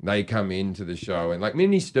 They come into the show, and like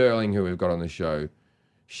Mindy Sterling, who we've got on the show,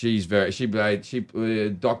 she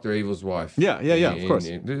played Dr. Evil's wife. Yeah, of course.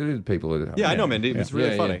 People at home. Yeah, I know Mindy. It's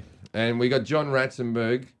really funny. Yeah. And we got John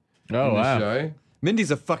Ratzenberg on the show. Mindy's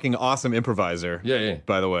a fucking awesome improviser. Yeah.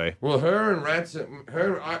 By the way. Well, her and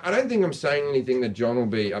I don't think I'm saying anything that John will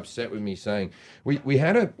be upset with me saying. We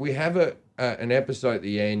have an episode at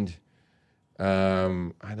the end.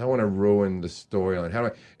 I don't want to ruin the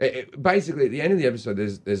storyline. Basically, at the end of the episode,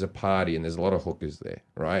 there's a party and there's a lot of hookers there,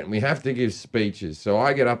 right? And we have to give speeches. So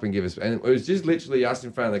I get up and give and it was just literally us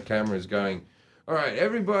in front of the cameras going, all right,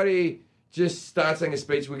 everybody just start saying a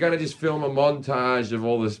speech. We're going to just film a montage of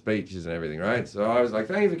all the speeches and everything, right? So I was like,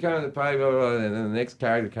 thank you for coming to the party, blah, blah, blah. And then the next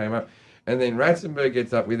character came up. And then Ratzenberg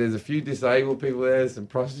gets up there's a few disabled people there, some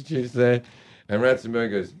prostitutes there. And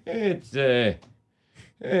Ratzenberg goes,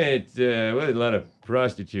 well, a lot of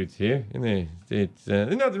prostitutes here. And there's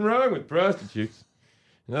nothing wrong with prostitutes.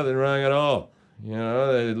 Nothing wrong at all. You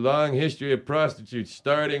know, the long history of prostitutes,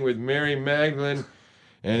 starting with Mary Magdalene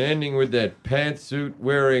and ending with that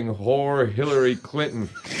pantsuit-wearing whore Hillary Clinton,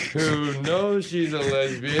 who knows she's a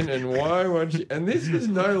lesbian, and why won't she... And this is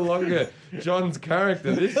no longer John's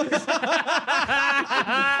character. This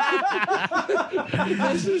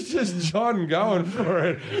is just John going for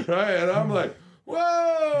it, right? And I'm like...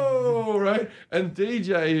 whoa, right? And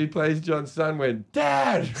DJ, who plays John's son, went,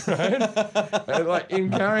 Dad, right? And like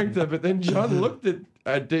in character, but then John looked at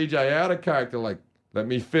DJ out of character like, let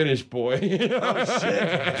me finish, boy. Oh, shit.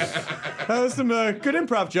 That was some good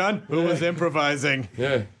improv, John. Who was improvising?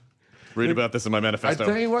 Yeah. Read about this in my I manifesto.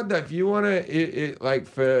 tell you what, though, if you want to, like,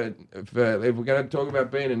 for if we're going to talk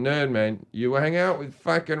about being a nerd, man, you hang out with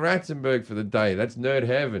fucking Ratzenberg for the day. That's nerd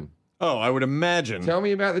heaven. Oh, I would imagine. Tell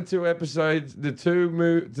me about the 2 episodes, the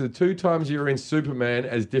two times you were in Superman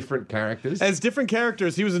as different characters. As different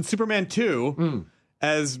characters, he was in Superman 2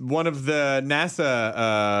 as one of the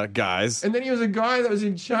NASA guys. And then he was a guy that was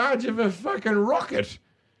in charge of a fucking rocket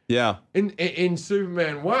Yeah. in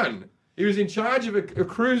Superman 1. He was in charge of a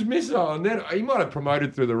cruise missile, and then he might have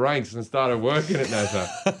promoted through the ranks and started working at NASA.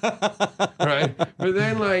 Right? But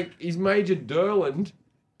then, like, he's Major Durland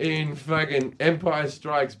in fucking Empire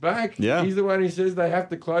Strikes Back. Yeah. He's the one who says they have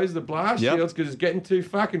to close the blast shields because it's getting too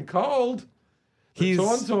fucking cold. The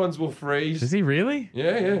Tauntauns will freeze. Is he really?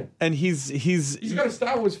 Yeah. And he's got a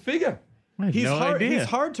Star Wars figure. I had no idea. He's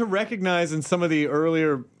hard to recognize in some of the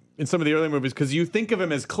earlier movies because you think of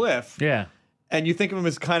him as Cliff. Yeah. And you think of him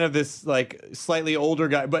as kind of this like slightly older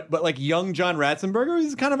guy, but like young John Ratzenberger,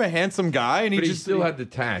 he's kind of a handsome guy, and But he still had the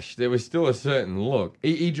tash. There was still a certain look.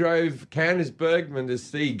 He drove Candice Bergman to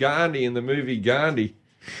see Gandhi in the movie Gandhi.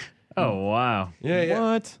 Oh, wow. Yeah.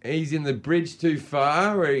 What? He's in The Bridge Too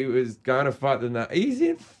Far where he was going to fight the Nazis. He's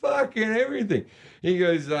in fucking everything. He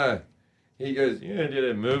goes, yeah, I did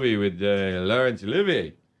a movie with Laurence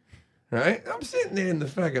Olivier. Right? I'm sitting there in the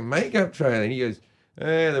fucking makeup trailer, and he goes,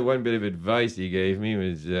 the one bit of advice he gave me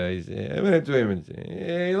was, he said, I went up to him and said,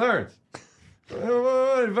 hey, Lawrence,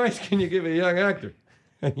 what advice can you give a young actor?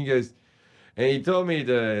 And he goes, and he told me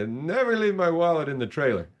to never leave my wallet in the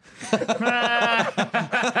trailer. But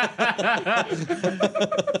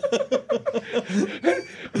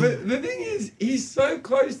the thing is, he's so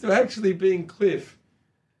close to actually being Cliff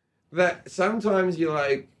that sometimes you're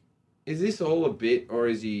like, is this all a bit, or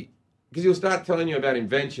is he... Because he'll start telling you about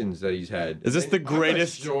inventions that he's had. Is this the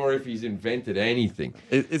greatest... I'm not sure if he's invented anything.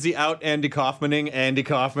 Is he out Andy Kaufmaning Andy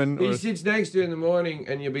Kaufman? He sits next to you in the morning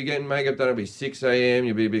and you'll be getting makeup done. It'll be 6 a.m.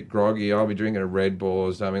 You'll be a bit groggy. I'll be drinking a Red Bull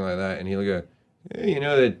or something like that. And he'll go, hey, you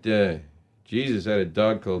know that Jesus had a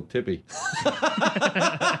dog called Tippy.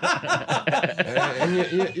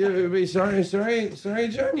 And you'll be, sorry,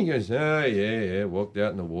 John? He goes, oh, yeah. Walked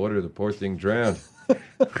out in the water. The poor thing drowned.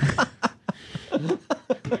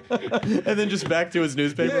 And then just back to his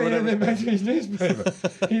newspaper or whatever. Yeah, then back to his newspaper.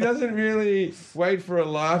 He doesn't really wait for a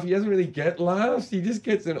laugh. He doesn't really get laughs. He just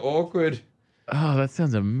gets an awkward... Oh, that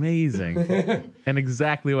sounds amazing. And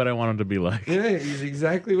exactly what I want him to be like. Yeah, he's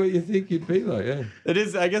exactly what you think he'd be like, yeah. It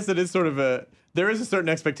is, I guess it is sort of a... There is a certain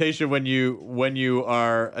expectation when you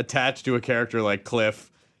are attached to a character like Cliff,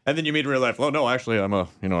 and then you meet in real life. Well, no, actually, I'm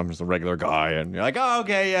just a regular guy, and you're like, oh,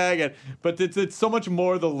 okay, yeah, I get it. But it's so much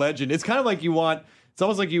more the legend. It's kind of like you want... It's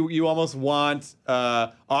almost like you almost want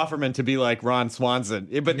Offerman to be like Ron Swanson,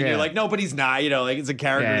 but you're like, no, but he's not. Like it's a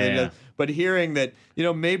character. Yeah. But hearing that,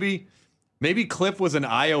 maybe Cliff was an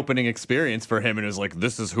eye-opening experience for him, and it was like,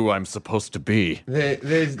 this is who I'm supposed to be.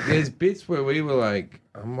 There's bits where we were like,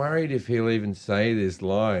 I'm worried if he'll even say this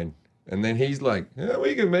line, and then he's like,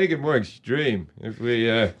 we can make it more extreme if we.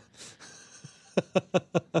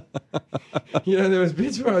 There was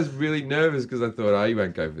bits where I was really nervous because I thought, he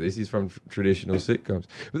won't go for this. He's from traditional sitcoms.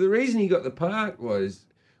 But the reason he got the part was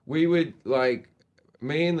we would, like,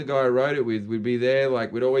 me and the guy I wrote it with, we'd be there,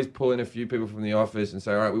 like, we'd always pull in a few people from the office and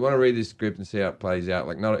say, all right, we want to read this script and see how it plays out,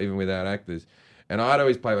 like, not even without actors. And I'd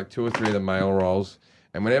always play, like, 2 or 3 of the male roles.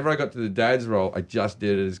 And whenever I got to the dad's role, I just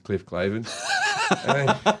did it as Cliff Clavin.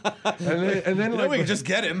 and then like, we can just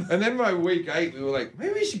get him. And then by week 8, we were like,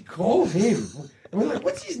 maybe we should call him. And we're like,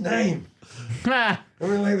 what's his name? And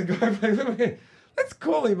we're like, the guy, let's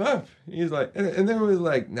call him up. He's like, and then we were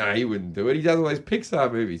like, nah, he wouldn't do it. He does all those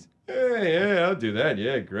Pixar movies. Yeah, I'll do that.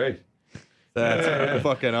 Yeah, great. That's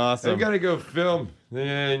fucking awesome. I've got to go film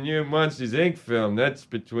the new Monsters, Inc. film. That's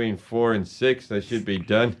between 4 and 6. That should be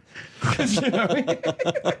done.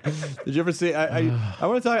 Did you ever see? I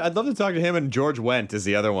want to talk. I'd love to talk to him, and George Wendt is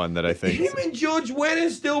the other one that I think. Him and George Wendt are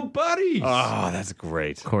still buddies. Oh, that's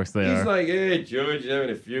great. Of course they are. He's like, hey, George is having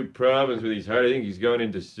a few problems with his heart. I think he's going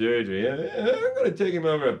into surgery. I'm going to take him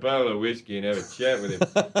over a bottle of whiskey and have a chat with him.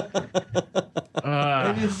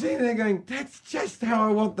 And you're sitting there going, that's just how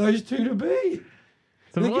I want those two to be.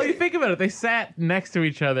 So what do you think about it? They sat next to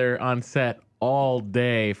each other on set all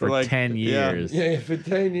day for like 10 years. Yeah, for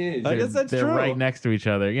 10 years. I guess that's they're true. They're right next to each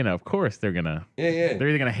other. Of course they're going to... Yeah. They're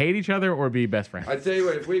either going to hate each other or be best friends. I tell you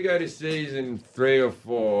what, if we go to season 3 or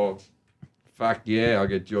 4... Fuck yeah, I'll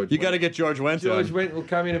get George. You got to get George Wendt. George Wendt will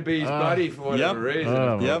come in and be his buddy for whatever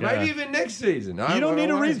reason. Maybe even next season. You don't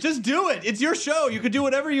need a reason. Just do it. It's your show. You could do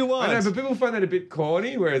whatever you want. I know, but people find that a bit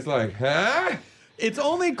corny, where it's like, huh? It's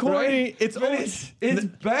only corny. Right? It's But only. it's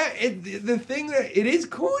bad. The thing that it is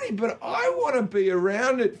corny, but I want to be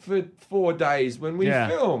around it for 4 days when we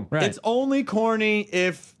film. Right. It's only corny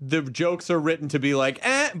if the jokes are written to be like,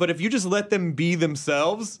 but if you just let them be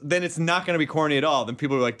themselves, then it's not going to be corny at all. Then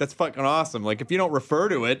people are like, that's fucking awesome. Like, if you don't refer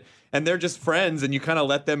to it and they're just friends and you kind of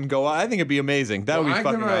let them go, I think it'd be amazing. That would be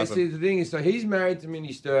fucking awesome. See, the thing is, so he's married to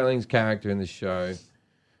Minnie Sterling's character in the show.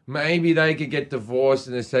 Maybe they could get divorced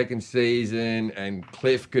in the second season and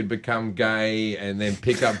Cliff could become gay and then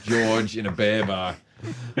pick up George in a bear bar.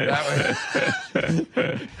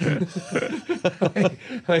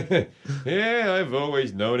 Yeah, I've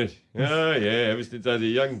always known it. Oh, yeah, ever since I was a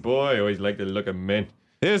young boy, I always liked the look of men.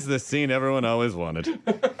 Here's the scene everyone always wanted.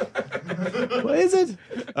 What is it?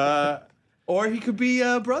 Or he could be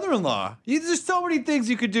a brother-in-law. There's so many things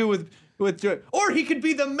you could do with George. Or he could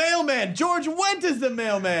be the mailman. George Wendt is the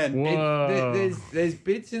mailman. Whoa. There's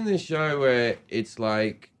bits in the show where it's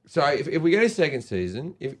like, so if we get a second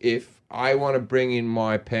season, if I want to bring in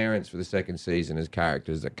my parents for the second season as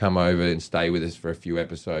characters that come over and stay with us for a few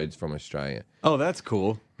episodes from Australia. Oh, that's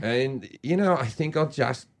cool. And, I think I'll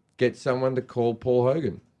just get someone to call Paul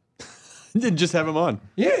Hogan. Just have him on.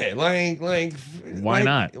 Yeah, Why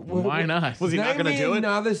not? Why not? Was he not going to do it?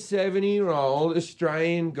 Another 70-year-old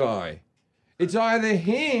Australian guy. It's either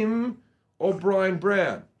him or Brian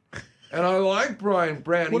Brown. And I like Brian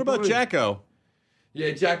Brown. What about Jacko?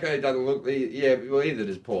 Yeah, Jacko doesn't look... either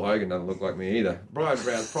does Paul Hogan doesn't look like me either. Brian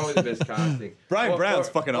Brown's probably the best casting. Brian Brown's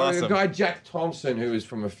fucking awesome. The guy Jack Thompson, who is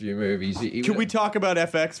from a few movies. Can we talk about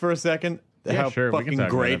FX for a second? Yeah, How sure, we can fucking talk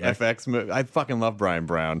great about FX movie. I fucking love Brian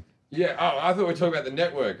Brown. Yeah, I thought we were talking about the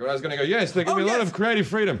network. And I was going to go, yes, there can be a lot of creative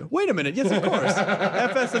freedom. Wait a minute. Yes, of course.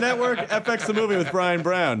 FX the network, FX the movie with Brian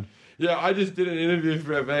Brown. Yeah, I just did an interview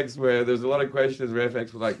for FX where there's a lot of questions where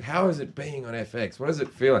FX was like, how is it being on FX? What does it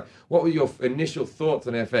feel like? What were your initial thoughts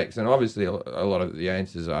on FX? And obviously a lot of the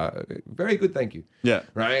answers are very good, thank you. Yeah.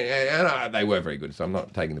 Right? And they were very good, so I'm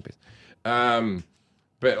not taking the piss.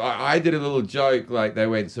 But I did a little joke, like they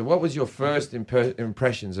went, so what was your first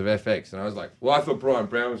impressions of FX? And I was like, well, I thought Brian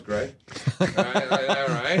Brown was great. All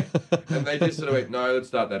right. And they just sort of went, no, let's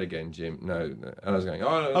start that again, Jim. No. And I was going,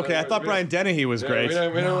 oh, no. Okay, I thought Brian Dennehy was great. We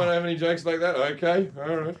don't want to have any jokes like that. Okay,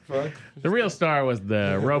 all right, fine. The real star was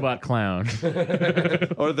the robot clown.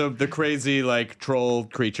 Or the crazy, like, troll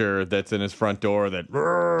creature that's in his front door that,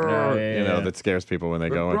 that scares people when they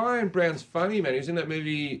go in. Brian Brown's funny, man. He was in that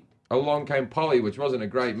movie... Along Came Polly, which wasn't a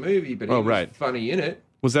great movie, but he was funny in it.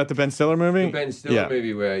 Was that the Ben Stiller movie? The Ben Stiller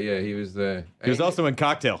movie where, he was the... He was also in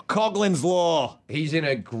Cocktail. Coughlin's Law. He's in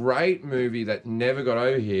a great movie that never got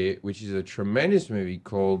over here, which is a tremendous movie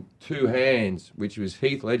called Two Hands, which was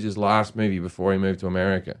Heath Ledger's last movie before he moved to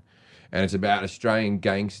America. And it's about Australian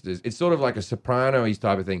gangsters. It's sort of like a Sopranos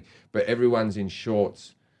type of thing, but everyone's in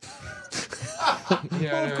shorts.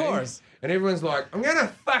 Of course. And everyone's like, I'm going to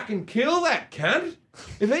fucking kill that cunt.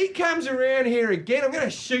 If he comes around here again, I'm going to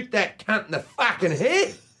shoot that cunt in the fucking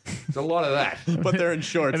head. It's a lot of that. But they're in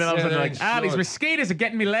shorts. And then all of a sudden they're they're like, in these mosquitoes are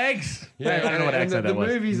getting me legs. Yeah, I don't know what accent the that was.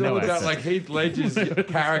 movie's all about like Heath Ledger's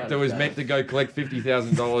character was meant to go collect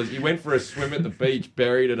 $50,000. He went for a swim at the beach,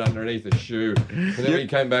 buried it underneath a shoe, and then when he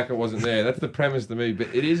came back, it wasn't there. That's the premise of the movie,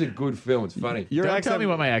 but it is a good film. It's funny. Don't tell me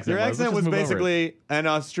what my accent was. Your accent Let's was just move over basically an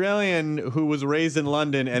Australian who was raised in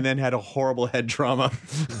London and then had a horrible head trauma.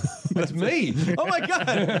 That's me. Oh my God,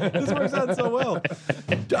 this works out so well.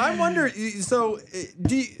 I wonder. So,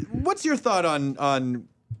 what's your thought on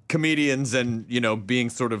comedians and being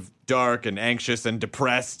sort of dark and anxious and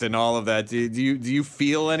depressed and all of that? Do you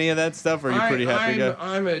feel any of that stuff? Or are you pretty happy guy?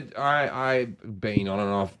 I've been on and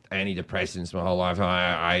off antidepressants my whole life.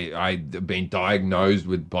 I've been diagnosed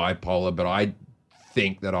with bipolar, but I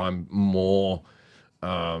think that I'm more.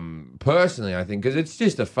 Personally, I think, because it's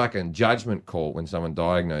just a fucking judgment call when someone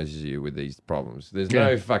diagnoses you with these problems. There's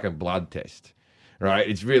no fucking blood test, right?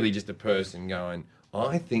 It's really just a person going,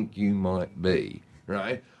 I think you might be,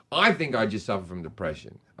 right? I think I just suffer from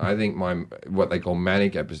depression. I think what they call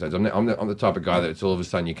manic episodes. I'm the type of guy that it's all of a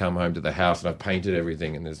sudden you come home to the house and I've painted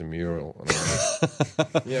everything and there's a mural.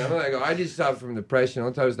 I just suffer from depression,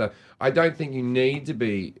 all type of stuff. I don't think you need to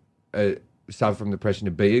be suffer from depression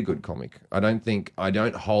to be a good comic. I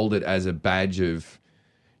don't hold it as a badge of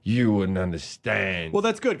you wouldn't understand. Well,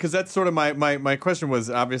 that's good, because that's sort of my question was,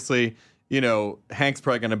 obviously, Hank's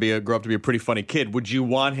probably going to grow up to be a pretty funny kid. Would you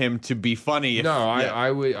want him to be funny?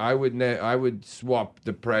 I would swap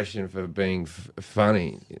depression for being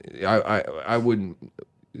funny. I wouldn't.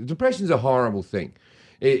 Depression's a horrible thing.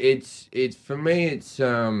 It's for me. It's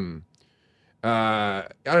I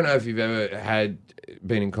don't know if you've ever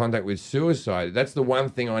been in contact with suicide. That's the one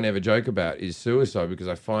thing I never joke about is suicide, because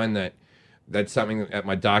I find that that's something that at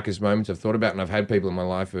my darkest moments I've thought about, and I've had people in my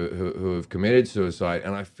life who have committed suicide,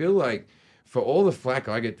 and I feel like for all the flack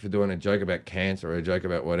I get for doing a joke about cancer or a joke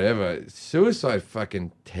about whatever, suicide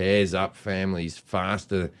fucking tears up families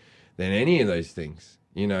faster than any of those things.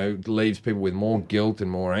 You know, leaves people with more guilt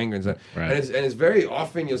and more anger. And, so, Right. and it's very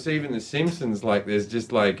often, you'll see even The Simpsons, like there's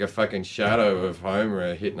just like a fucking shadow of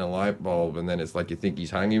Homer hitting a light bulb, and then it's like you think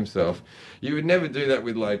he's hung himself. You would never do that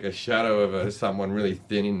with like a shadow of someone really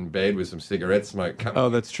thin in bed with some cigarette smoke coming. Oh,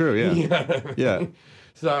 that's true. Yeah. You know what I mean? Yeah.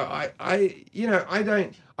 So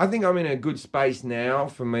I think I'm in a good space now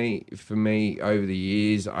for me over the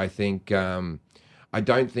years. I think, I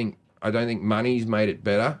don't think money's made it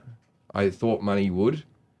better. I thought money would.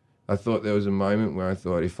 I thought there was a moment where I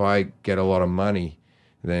thought if I get a lot of money,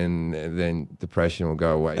 then depression will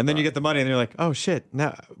go away. And then you get the money, and you're like, oh shit!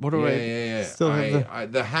 Now what do I still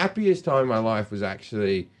have? The happiest time in my life was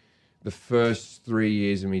actually the first 3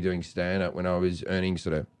 years of me doing stand-up, when I was earning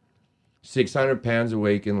sort of £600 a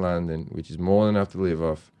week in London, which is more than enough to live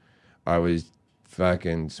off. I was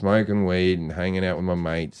fucking smoking weed and hanging out with my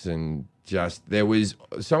mates, and just there was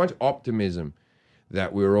so much optimism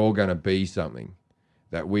that we were all going to be something,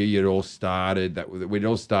 that we had all started, that we'd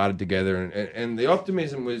all started together. And the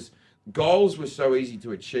optimism was, goals were so easy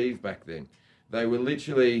to achieve back then. They were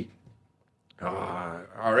literally,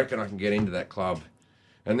 I reckon I can get into that club.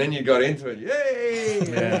 And then you got into it, yay!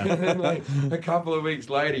 Yeah. And then like a couple of weeks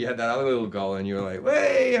later, you had that other little goal, and you were like,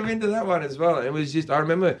 hey, I'm into that one as well. And it was just, I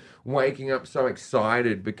remember waking up so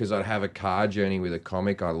excited because I'd have a car journey with a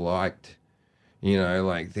comic I liked. You know,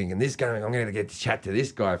 like thinking, I'm going to get to chat to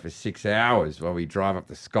this guy for 6 hours while we drive up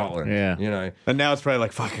to Scotland. Yeah. You know. And now it's probably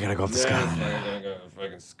like, fuck, I gotta go up to Scotland. I'm going to go to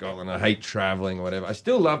fucking Scotland. I hate traveling or whatever. I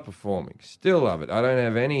still love performing. Still love it. I don't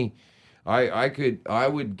have any... I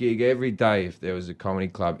would gig every day if there was a comedy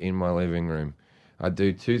club in my living room. I'd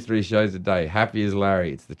do 2-3 shows a day. Happy as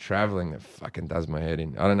Larry. It's the traveling that fucking does my head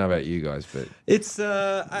in. I don't know about you guys, but It's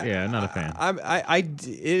Not a fan.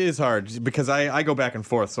 it is hard because I go back and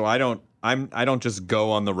forth, so I don't just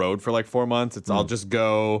go on the road for like 4 months. I'll just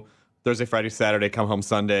go Thursday, Friday, Saturday, come home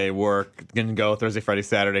Sunday, work, then go Thursday, Friday,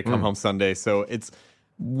 Saturday, come home Sunday. So it's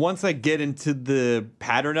once I get into the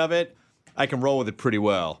pattern of it, I can roll with it pretty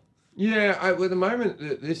well. yeah, with the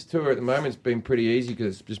moment, this tour at the moment's been pretty easy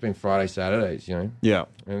because it's just been Friday, Saturdays, you know. Yeah.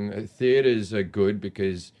 And theatres are good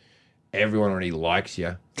because everyone already likes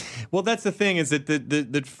you. Well, that's the thing, is that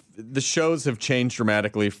the shows have changed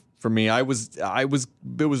dramatically for me. It was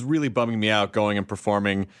really bumming me out going and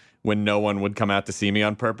performing when no one would come out to see me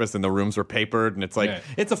on purpose and the rooms were papered, and it's like,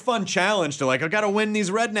 it's a fun challenge to like, I got to win these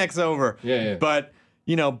rednecks over. Yeah. But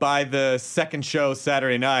you know, by the second show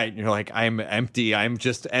Saturday night, you're like, I'm empty.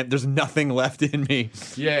 There's nothing left in me.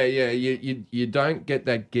 Yeah. You don't get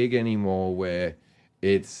that gig anymore where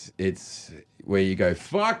it's where you go,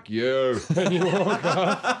 fuck you, and you walk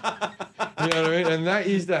off. You know what I mean? And that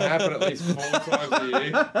used to happen at least 4 times a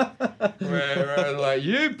year. Where like,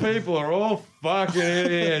 you people are all fucking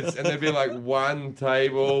idiots. And there'd be like one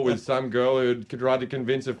table with some girl who could try to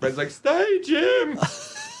convince her friends, like, stay, Jim.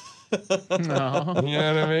 No. You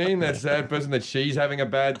know what I mean? That sad person that she's having a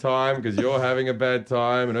bad time because you're having a bad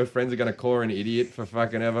time, and her friends are going to call her an idiot for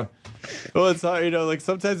fucking ever. Well, it's hard, you know, like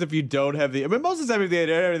sometimes if you don't have most of the time if you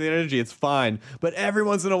have the energy, it's fine. But every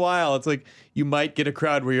once in a while, it's like you might get a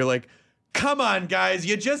crowd where you're like, come on, guys,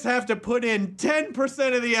 you just have to put in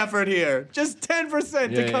 10% of the effort here. Just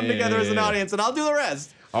 10% to come together as an audience, and I'll do the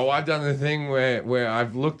rest. Oh, I've done the thing where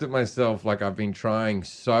I've looked at myself like I've been trying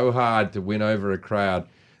so hard to win over a crowd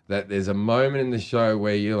that there's a moment in the show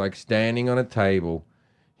where you're like standing on a table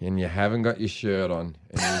and you haven't got your shirt on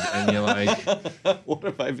and you're like, what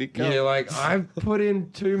have I become? You're like, I've put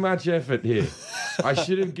in too much effort here. I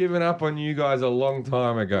should have given up on you guys a long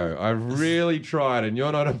time ago. I've really tried and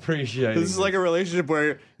you're not appreciating This is like a relationship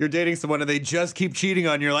where you're dating someone and they just keep cheating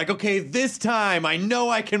on you. You're like, okay, this time I know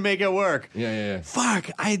I can make it work. Yeah. Fuck,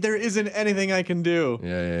 there isn't anything I can do.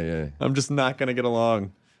 Yeah. I'm just not going to get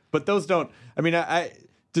along. But those don't, I mean,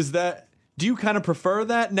 do you kind of prefer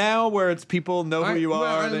that now where it's people know who you are?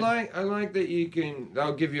 I like that you can,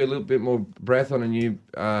 they'll give you a little bit more breath on a new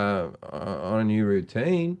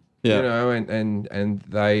routine. Yeah. You know, and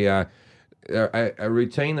they, a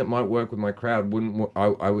routine that might work with my crowd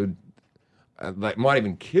that might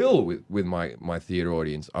even kill with my theatre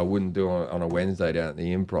audience. I wouldn't do on a Wednesday down at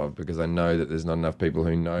the Improv because I know that there's not enough people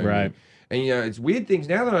who know Right. me. And, you know, it's weird things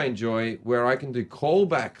now that I enjoy where I can do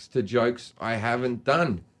callbacks to jokes I haven't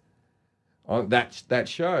done on that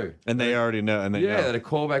show. And they already know. And they know. That are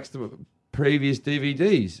callbacks to previous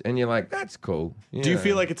DVDs, and you're like, that's cool. Do you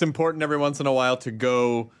feel like it's important every once in a while to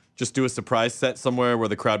go just do a surprise set somewhere where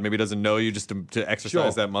the crowd maybe doesn't know you, just to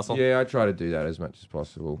exercise that muscle? Yeah, I try to do that as much as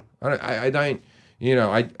possible.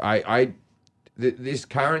 This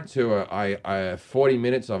current tour, 40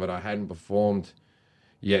 minutes of it, I hadn't performed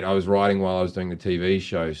yet. I was writing while I was doing the TV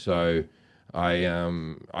show, so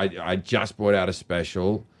I just brought out a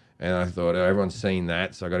special. And I thought, everyone's seen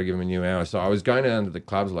that, so I got to give them a new hour. So I was going down to the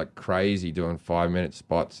clubs like crazy, doing 5-minute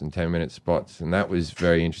spots and 10-minute spots, and that was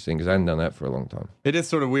very interesting because I hadn't done that for a long time. It is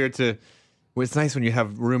sort of weird to. Well, it's nice when you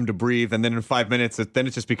have room to breathe, and then in 5 minutes, then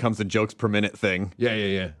it just becomes a jokes per minute thing.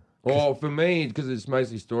 Yeah. Or for me, because it's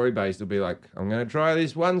mostly story based, it'll be like, I'm going to try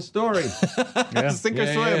this one story. Sink or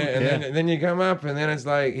swim. And then you come up, and then it's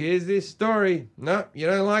like, here's this story. No, you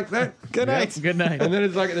don't like that? Good night. Good night. And then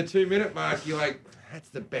it's like at the 2-minute mark, you're like, that's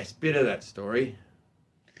the best bit of that story.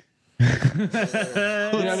 You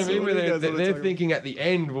know what I mean? Where they're thinking at the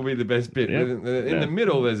end will be the best bit. Yep. In the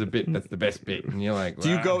middle, there's a bit that's the best bit, and you're like,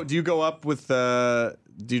 wow. Do you go up with? Do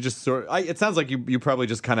you just sort? It sounds like you probably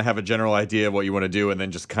just kind of have a general idea of what you want to do, and then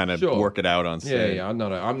just kind of work it out on stage. Yeah. I'm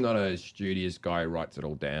not a studious guy who writes it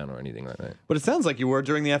all down or anything like that. But it sounds like you were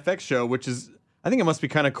during the FX show, which is, I think it must be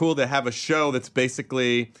kind of cool to have a show that's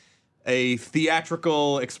basically a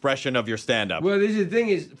theatrical expression of your stand-up. Well, the thing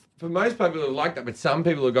is, for most people who like that, but some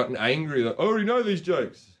people have gotten angry, like, I already know these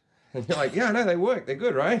jokes. And you're like, yeah, I know, they work. They're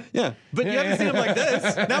good, right? Yeah, but you haven't seen them like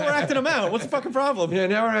this. Now we're acting them out. What's the fucking problem? Yeah,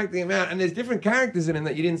 now we're acting them out. And there's different characters in them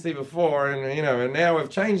that you didn't see before. And, and now we've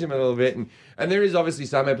changed them a little bit. And there is obviously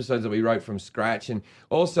some episodes that we wrote from scratch. And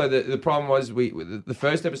also the problem was the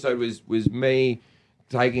first episode was me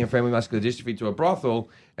taking a friend with muscular dystrophy to a brothel.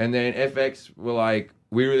 And then FX were like,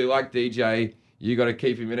 we really like DJ. You got to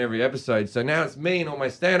keep him in every episode. So now it's me and all my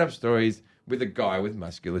stand-up stories with a guy with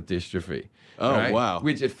muscular dystrophy. Oh, right? wow.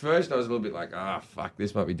 Which at first I was a little bit like, fuck,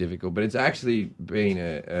 this might be difficult. But it's actually been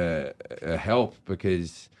a help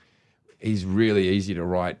because he's really easy to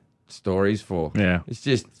write stories for. Yeah. It's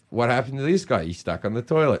just, what happened to this guy? He's stuck on the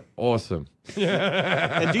toilet. Awesome.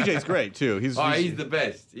 And DJ's gret, too. He's the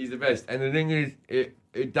best. He's the best. And the thing is,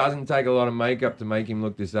 it doesn't take a lot of makeup to make him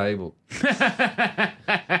look disabled.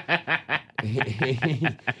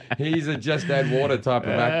 He's a just add water type of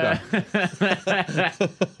actor.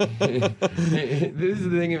 This is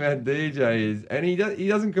the thing about DJ is, and he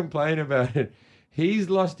doesn't complain about it. He's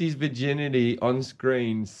lost his virginity on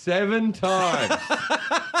screen 7 times.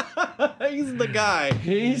 He's the guy.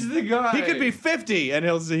 He's the guy. He could be 50, and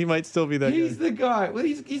he might still be that He's guy. the guy. Well,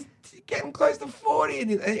 he's getting close to 40,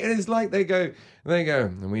 and it's like they go,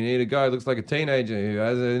 we need a guy who looks like a teenager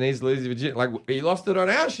who needs to lose his virginity. Like, he lost it on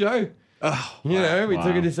our show. Oh, we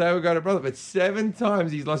took a disabled guy to brother, but 7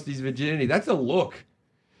 times he's lost his virginity. That's a look.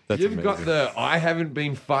 You've amazing. got the I haven't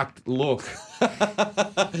been fucked look.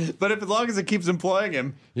 But as long as it keeps employing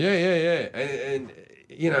him. Yeah. And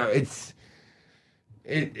it's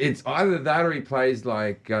either that or he plays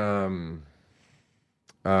like someone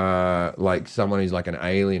who's like an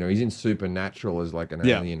alien, or he's in Supernatural as like an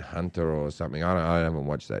alien hunter or something. I haven't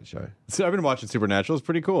watched that show. So I've been watching Supernatural. It's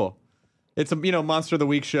pretty cool. It's a Monster of the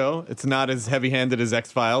Week show. It's not as heavy-handed as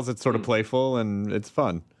X-Files. It's sort of playful and it's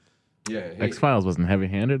fun. Yeah, X-Files wasn't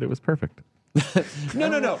heavy-handed. It was perfect.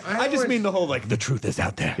 No. I just mean the whole, like, the truth is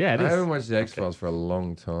out there. Yeah, it I is. haven't watched the X-Files for a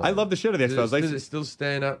long time. I love the shit of the X-Files. Does it still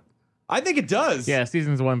stand up? I think it does. Yeah,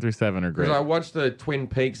 seasons 1 through 7 are great. Because I watched the Twin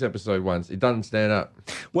Peaks episode once. It doesn't stand up.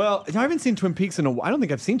 Well, I haven't seen Twin Peaks I don't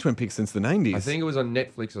think I've seen Twin Peaks since the 90s. I think it was on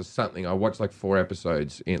Netflix or something. I watched like 4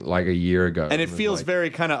 episodes like a year ago. And it feels like, very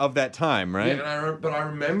kind of that time, right? Yeah, but I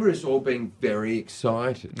remember us all being very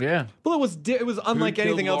excited. yeah. Well, it was unlike Who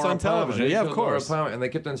anything killed else Laura on Palmer? television. Who Yeah, of killed Laura course. Palmer? And they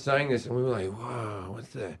kept on saying this, and we were like, "Wow, what's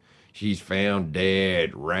that?" She's found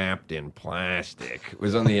dead, wrapped in plastic. It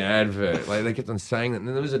was on the advert. Like they kept on saying that, and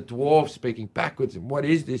then there was a dwarf speaking backwards. And what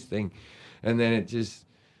is this thing? And then it's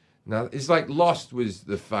like Lost was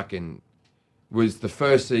the first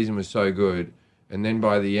season was so good, and then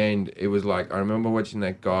by the end it was like I remember watching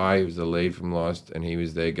that guy who was the lead from Lost, and he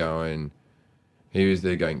was there going,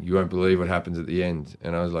 "You won't believe what happens at the end."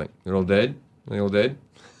 And I was like, "They're all dead? Are they all dead?"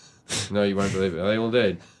 "No, you won't believe it. Are they all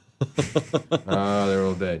dead?" "Oh, they're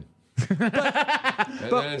all dead." And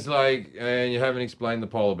then it's like, and you haven't explained the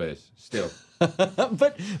polar bears still.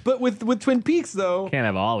 but with Twin Peaks though, Can't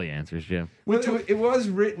have all the answers, Jim. Well, it was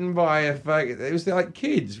written by it was like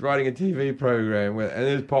kids writing a TV program, and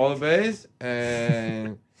there's polar bears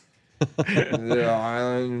and the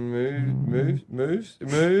island moves,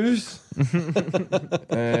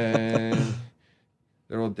 and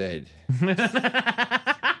they're all dead.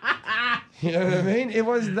 You know what I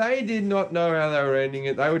mean? They did not know how they were ending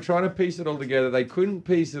it. They were trying to piece it all together. They couldn't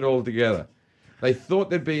piece it all together. They thought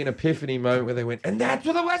there'd be an epiphany moment where they went, and that's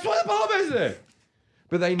what the bomb is there.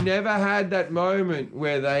 But they never had that moment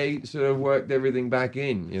where they sort of worked everything back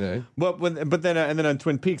in, you know? Well, but then on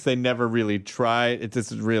Twin Peaks, they never really tried. It's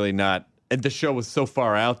just really not. And the show was so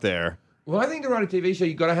far out there. Well, I think to write a TV show,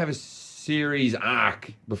 you've got to have a series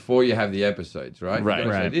arc before you have the episodes, right? Right.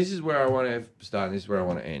 Say, this is where I want to start and this is where I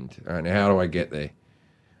want to end. All right, now how do I get there?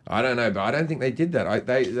 I don't know, but I don't think they did that.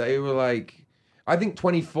 They were like... I think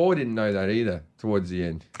 24 didn't know that either towards the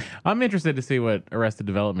end. I'm interested to see what Arrested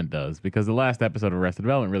Development does, because the last episode of Arrested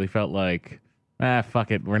Development really felt like, fuck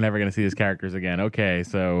it, we're never going to see these characters again. Okay,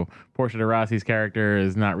 so Portia de Rossi's character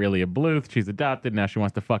is not really a Bluth. She's adopted. Now she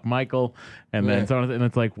wants to fuck Michael. And then so on, and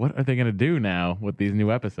it's like, what are they going to do now with these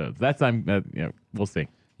new episodes? We'll see.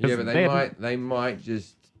 Yeah, but they might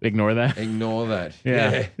just... Ignore that? Ignore that.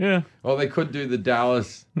 Yeah. Or they could do the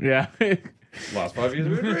Dallas... Yeah. Last 5 years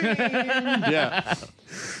of a dream. Yeah.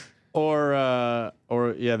 Or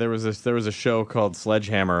there was a show called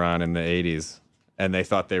Sledgehammer on in the 80s, and they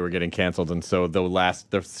thought they were getting canceled, and so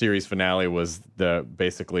the series finale was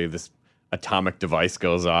basically this atomic device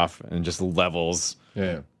goes off and just levels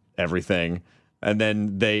everything. And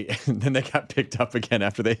then they got picked up again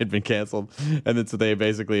after they had been canceled. And then so they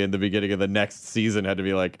basically in the beginning of the next season had to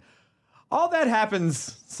be like, all that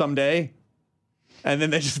happens someday. And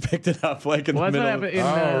then they just picked it up like in the middle.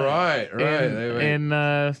 Right. In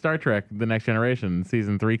Star Trek: The Next Generation,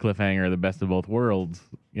 season 3 cliffhanger, The Best of Both Worlds.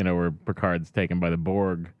 You know, where Picard's taken by the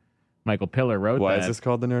Borg. Michael Piller wrote that. Why is this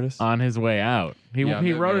called The Nerdist? On his way out. He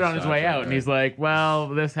wrote it on his way out, and he's like, well,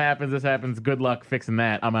 this happens. Good luck fixing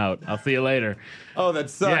that. I'm out. I'll see you later. Oh,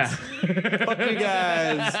 that sucks. Yeah. Fuck you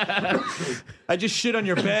guys. I just shit on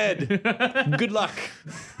your bed. Good luck.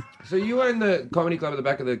 So you own the comedy club at the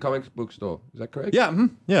back of the comic book store. Is that correct? Yeah.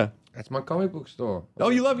 Yeah. That's my comic book store. Oh,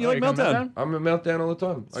 you like Meltdown? I'm at Meltdown all the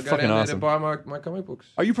time. I go fucking down awesome. there to buy my comic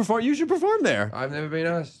books. Are you perform? You should perform there. I've never been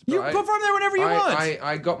asked. You perform there whenever you want.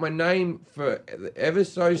 I got my name for ever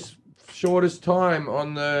so shortest time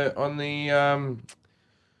on the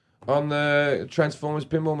Transformers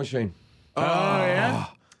pinball machine. Oh yeah.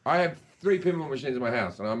 I have 3 pinball machines in my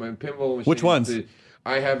house, and I'm a pinball machine. Which ones?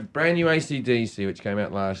 I have brand new AC/DC, which came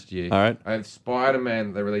out last year. All right. I have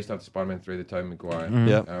Spider-Man. They released after Spider-Man 3, the Tobey Maguire.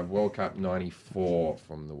 Yep. World Cup 94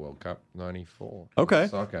 from the World Cup 94. Okay.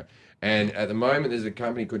 Soccer. And at the moment, there's a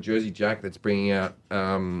company called Jersey Jack that's bringing out,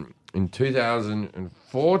 in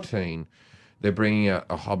 2014, they're bringing out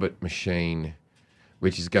a Hobbit machine,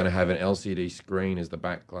 which is going to have an LCD screen as the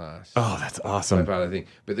back glass. Oh, that's awesome. Part of the thing.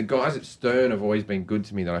 But the guys at Stern have always been good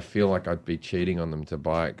to me that I feel like I'd be cheating on them to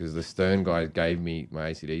buy it, because the Stern guys gave me my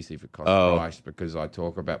AC/DC for cost price because I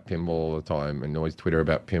talk about pinball all the time and always Twitter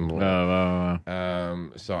about pinball.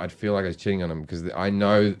 So I'd feel like I was cheating on them because I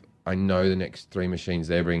know the next 3 machines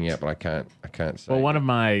they're bringing out, but I can't say. Well, one of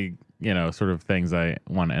my sort of things I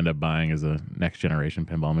want to end up buying is a next generation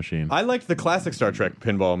pinball machine. I liked the classic Star Trek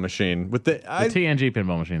pinball machine with the TNG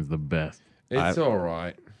pinball machine is the best. It's all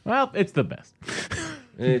right. Well, it's the best.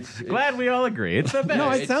 Glad we all agree. It's the best. No,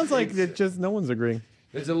 it sounds like it just no one's agreeing.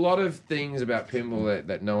 There's a lot of things about pinball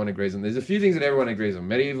that no one agrees on. There's a few things that everyone agrees on.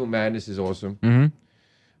 Medieval Madness is awesome. Mm-hmm.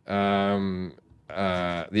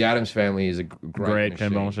 The Addams Family is a great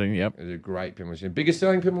pinball machine. Yep, it's a great pinball machine. Biggest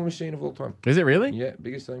selling pinball machine of all time. Is it really? Yeah,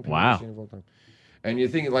 biggest selling pinball machine of all time. And you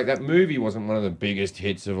think like that movie wasn't one of the biggest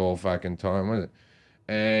hits of all fucking time, was it?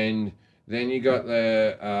 And then you got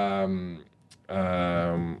the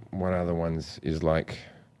what other ones is like.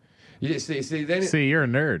 Yeah, see, you're a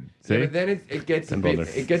nerd. See, yeah, but then it gets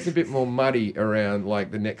a bit more muddy around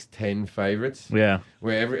like the next 10 favorites. Yeah,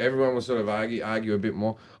 where everyone will sort of argue a bit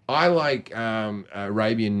more. I like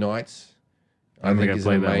Arabian Nights. I think it's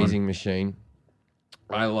an amazing machine.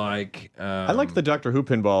 I like the Doctor Who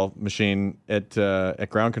pinball machine at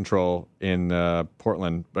Ground Control in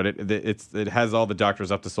Portland, but it has all the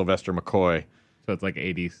Doctors up to Sylvester McCoy. So it's like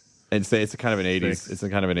 80s. It's a kind of an 80s. It's a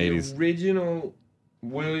kind of an 80s. The original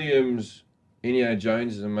Williams Indiana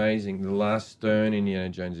Jones is amazing. The last Stern Indiana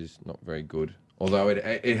Jones is not very good, although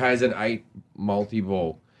it has an 8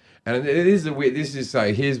 multi-ball. And it is a weird. This is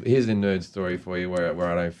here's a nerd story for you where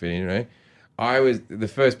I don't fit in. Right, the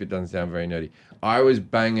first bit doesn't sound very nerdy. I was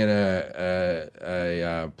banging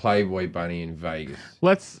a Playboy bunny in Vegas.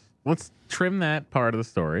 Let's trim that part of the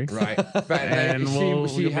story. Right, but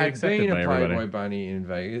she had been a Playboy bunny in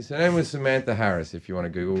Vegas. Her name was Samantha Harris. If you want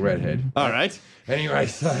to Google redhead. All right. Anyway,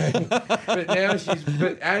 but now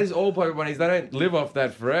but as all Playboy bunnies, they don't live off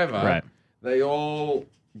that forever. Right. They all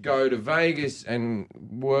go to Vegas and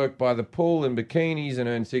work by the pool in bikinis and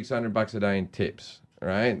earn $600 a day in tips,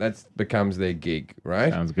 right? That becomes their gig,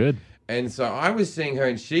 right? Sounds good. And so I was seeing her,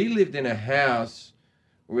 and she lived in a house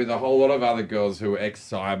with a whole lot of other girls who were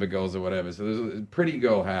ex-cyber girls or whatever. So there was a pretty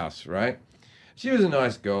girl house, right? She was a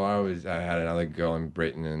nice girl. I had another girl in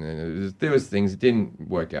Britain, and there was things that didn't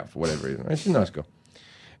work out for whatever reason. Right? She's a nice girl.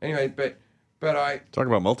 Anyway, but I... Talk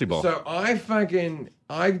about multi-ball. So I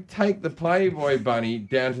take the Playboy bunny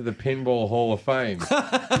down to the Pinball Hall of Fame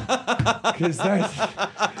because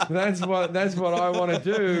that's what I want to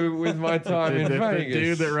do with my time in Vegas. The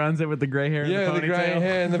dude that runs it with the gray hair, and the gray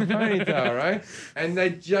hair and the ponytail, right? And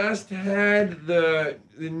they just had the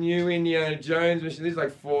new Indiana Jones machine. This is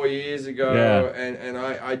like 4 years ago, and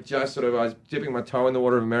I just I was dipping my toe in the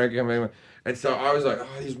water of America, and so I was like, oh,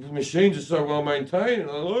 these machines are so well maintained. And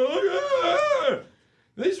I was like, oh, yeah.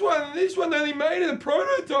 This one only made a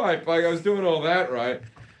prototype. Like I was doing all that, right?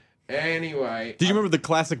 Anyway. Did you remember the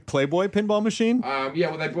classic Playboy pinball machine? Yeah,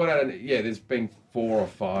 well, they brought out, there's been 4 or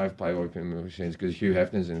 5 Playboy pinball machines because Hugh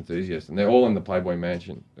Hefner's an enthusiast, and they're all in the Playboy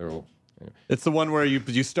mansion. They're all. It's the one where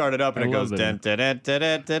you start it up and it goes dun, dun, dun, dun,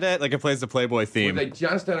 dun, dun, dun, like it plays the Playboy theme. Well, they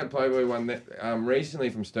just had a Playboy one that recently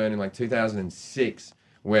from Stern in like 2006,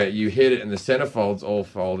 where you hit it and the centerfolds all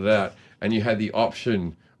folded out, and you had the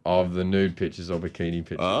option of the nude pictures or bikini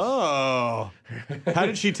pictures. Oh. How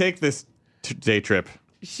did she take this day trip?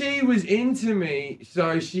 She was into me,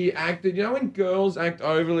 so she acted... You know when girls act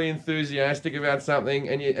overly enthusiastic about something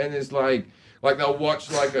and it's like they'll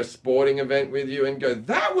watch like a sporting event with you and go,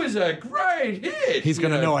 that was a great hit! He's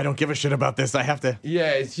going to know I don't give a shit about this. I have to...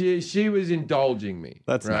 Yeah, she was indulging me.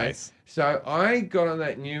 That's right? nice. So I got on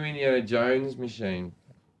that new Indiana Jones machine.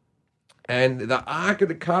 And the Ark of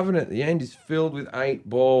the Covenant at the end is filled with 8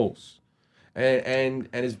 balls. And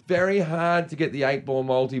it's very hard to get the 8-ball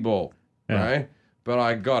multi-ball, right? But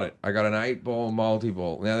I got it. I got an 8-ball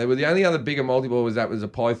multi-ball. Now, the only other bigger multi-ball was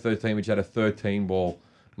Apollo 13, which had a 13-ball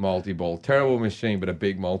multi-ball. Terrible machine, but a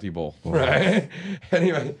big multi-ball, right?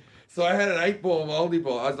 Anyway, so I had an 8-ball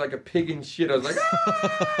multi-ball. I was like a pig in shit. I was like,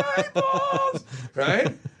 8 balls,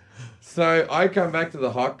 right? So I come back to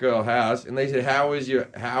the hot girl house, and they said, "How was your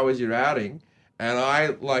outing?" And I,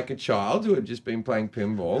 like a child who had just been playing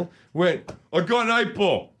pinball, went, "I got an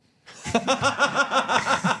 8-ball."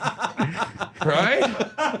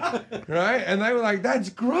 right? And they were like, "That's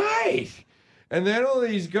great." And then all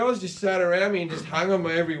these girls just sat around me and just hung on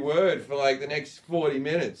my every word for like the next 40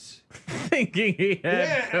 minutes. Thinking he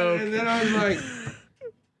had coke. And then I was like...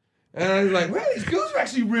 wow, these girls are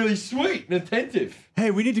actually really sweet and attentive. Hey,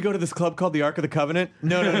 we need to go to this club called the Ark of the Covenant.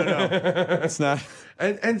 No. It's not.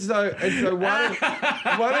 And so one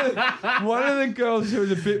of the girls who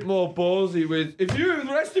was a bit more ballsy was, the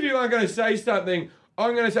rest of you aren't going to say something,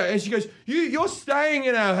 I'm going to say, and she goes, you're staying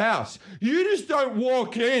in our house. You just don't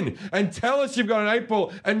walk in and tell us you've got an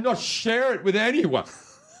 8-ball and not share it with anyone.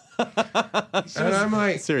 And I'm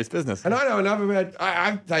like, serious business. And I know enough about,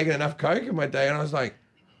 I've taken enough coke in my day, and I was like,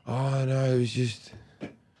 oh, no, it was just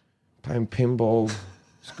playing pinball.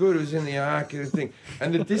 It's good. It was in the Ark and everything.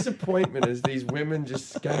 And the disappointment as these women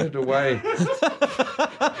just scattered away.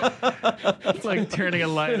 It's like turning a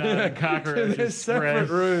light on and cockroaches. They're separate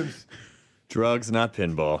rooms. Drugs, not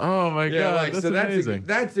pinball. Oh, my God. That's amazing.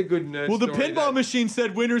 That's a good nerd Well, the story pinball machine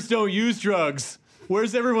said winners don't use drugs.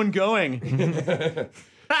 Where's everyone going?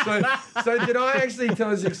 So did I actually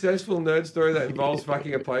tell a successful nerd story that involves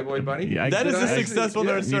fucking a Playboy bunny? Yeah, that is a successful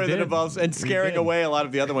nerd story that involves and scaring away a lot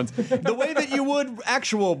of the other ones. The way that you would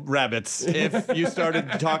actual rabbits if you started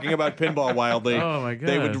talking about pinball wildly. Oh my God.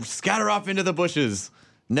 They would scatter off into the bushes,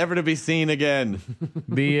 never to be seen again.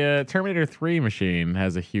 The Terminator 3 machine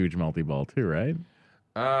has a huge multi-ball too, right?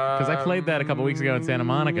 Because I played that a couple weeks ago in Santa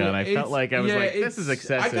Monica, and I felt like I was like, "This is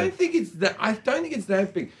excessive." I don't think it's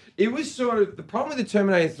that big. It was sort of the problem with the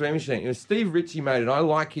Terminator 3 machine. It was Steve Ritchie made it. I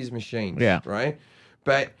like his machines, right?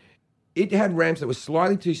 But it had ramps that were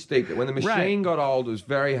slightly too steep. That when the machine got old, it was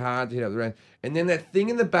very hard to hit up the ramp. And then that thing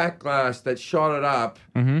in the back glass that shot it up,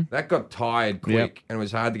 that got tired quick, and it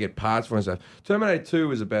was hard to get parts for and stuff. Terminator 2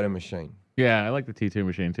 was a better machine. Yeah, I like the T2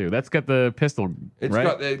 machine too. That's got the pistol, It's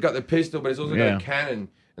right? got the pistol, but it's also got a cannon.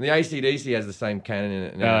 And the AC/DC has the same cannon in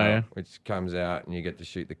it now, which comes out and you get to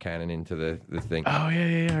shoot the cannon into the thing. Oh,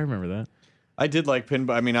 yeah, I remember that. I did like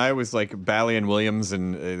pinball. I mean, I was like Bally and Williams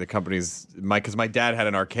and the companies. Because my dad had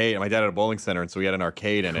an arcade. My dad had a bowling center, and so we had an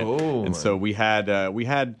arcade in it. And so we had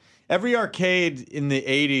every arcade in the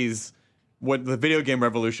 80s. When the video game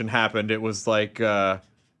revolution happened, it was like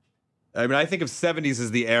I mean, I think of 70s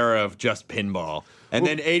as the era of just pinball. And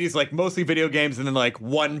then 80s, like, mostly video games, and then, like,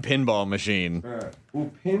 one pinball machine. Well,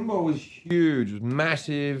 pinball was huge. It was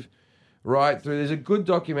massive right through. There's a good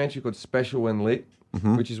documentary called Special When Lit,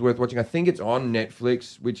 which is worth watching. I think it's on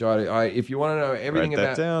Netflix, which I if you want to know everything Write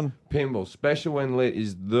that about down. pinball, Special When Lit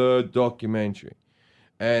is the documentary.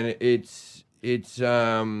 And it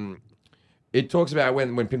talks about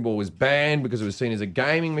when pinball was banned because it was seen as a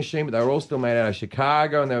gaming machine, but they were all still made out of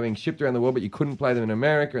Chicago and they were being shipped around the world, but you couldn't play them in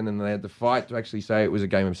America. And then they had to fight to actually say it was a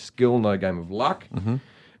game of skill, not a game of luck.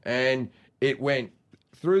 And it went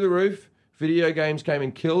through the roof. Video games came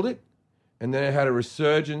and killed it. And then it had a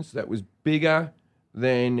resurgence that was bigger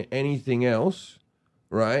than anything else,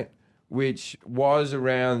 right? Which was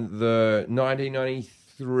around the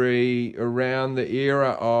 1993, around the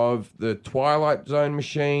era of the Twilight Zone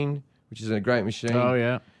machine, which is a great machine. Oh,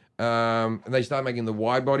 yeah. And they started making the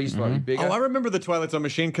wide body slightly bigger. Oh, I remember the Twilight Zone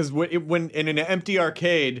machine because when in an empty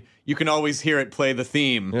arcade, you can always hear it play the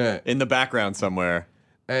theme in the background somewhere.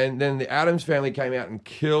 And then the Addams Family came out and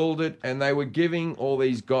killed it, and they were giving all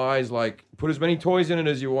these guys, like, put as many toys in it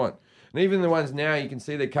as you want. And even the ones now, you can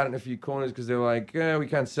see they're cutting a few corners because they're like, we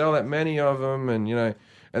can't sell that many of them, and, you know...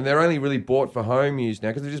 And they're only really bought for home use now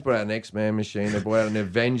because they just brought out an X-Men machine. They brought out an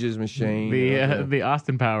Avengers machine. The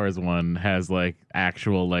Austin Powers one has like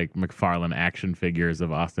actual like McFarlane action figures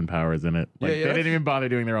of Austin Powers in it. Like, they didn't even bother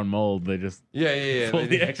doing their own mold. They just pulled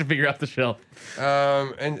the action figure off the shelf.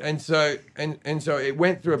 And so it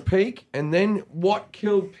went through a peak. And then what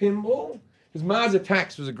killed pinball? Because Mars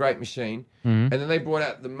Attacks was a great machine, and then they brought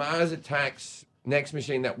out the Mars Attacks next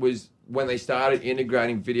machine that was when they started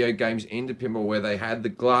integrating video games into pinball, where they had the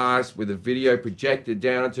glass with a video projected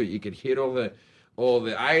down onto it. You could hit all the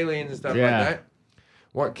aliens and stuff like that.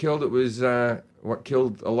 What killed it was what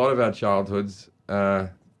killed a lot of our childhoods, the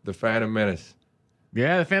Phantom Menace.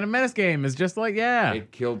 Yeah, the Phantom Menace game is just like,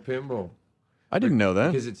 It killed pinball. I didn't know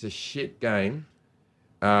that. Because it's a shit game.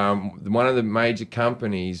 One of the major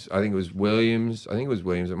companies, I think it was Williams,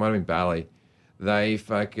 it might have been Bally,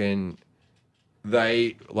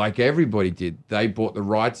 they, like everybody did, they bought the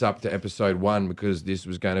rights up to episode 1 because this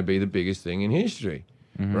was going to be the biggest thing in history,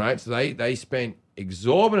 right? So they spent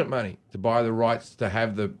exorbitant money to buy the rights to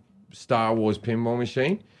have the Star Wars pinball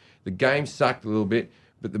machine. The game sucked a little bit,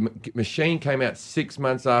 but the machine came out 6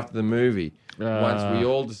 months after the movie. Once we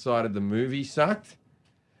all decided the movie sucked,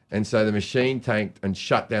 and so the machine tanked and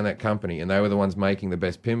shut down that company, and they were the ones making the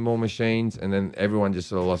best pinball machines, and then everyone just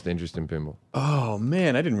sort of lost interest in pinball. Oh,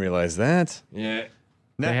 man, I didn't realize that. Yeah.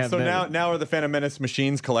 Now are the Phantom Menace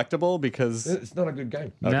machines collectible? Because it's not a good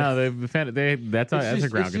game. Okay. No, that's a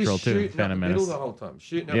ground control too. Phantom Menace. Middle the whole time,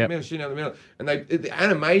 shooting out the middle, shooting out the middle, and the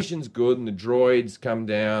animation's good, and the droids come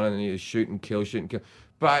down and you shoot and kill.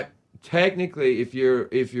 But technically, if you're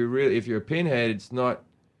a pinhead, it's not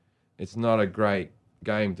a great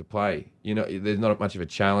game to play. You know, there's not much of a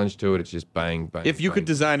challenge to it. It's just bang, bang. If you could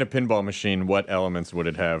design a pinball machine, what elements would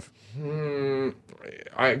it have?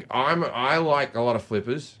 I like a lot of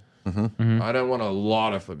flippers. I don't want a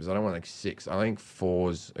lot of flippers. I don't want like 6. I think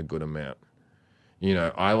 4's a good amount. You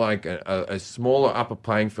know, I like a smaller upper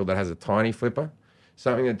playing field that has a tiny flipper.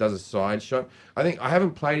 Something that does a side shot. I think I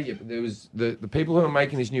haven't played it yet, but there was the people who are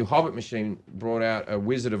making this new Hobbit machine brought out a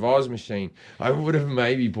Wizard of Oz machine. I would have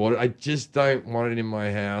maybe bought it. I just don't want it in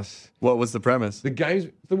my house. What was the premise? The game's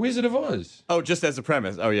the Wizard of Oz. Oh, just as a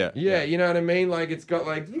premise. Oh yeah. Yeah, you know what I mean? Like it's got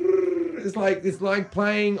like it's like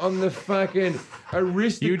playing on the fucking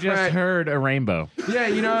Aristocrat. You just heard a rainbow. Yeah,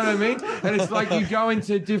 you know what I mean? And it's like you go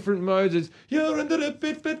into different modes. It's and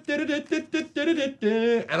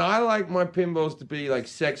I like my pinballs to be like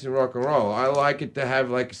sex and rock and roll. I like it to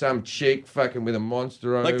have like some chick fucking with a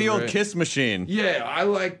monster over it. Like the old Kiss machine. Yeah, I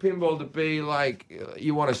like pinball to be like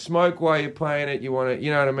you want to smoke while you're playing it. You want to,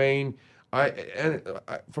 you know what I mean?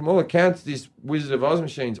 From all accounts, this Wizard of Oz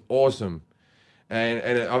machine's awesome.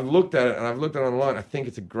 And I've looked at it, and I've looked at it online. I think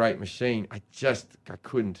it's a great machine. I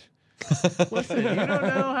couldn't. Listen, you don't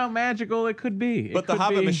know how magical it could be. But the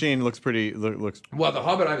Hobbit machine looks pretty. Well, the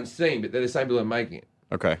Hobbit I haven't seen, but they're the same people that are making it.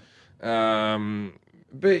 Okay.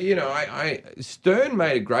 But you know, Stern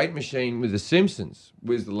made a great machine with The Simpsons.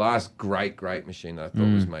 Was the last great machine that I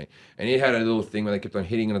thought was made, and he had a little thing where they kept on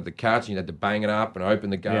hitting it at the couch, and you had to bang it up and open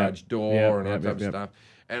the garage door and all that type of stuff.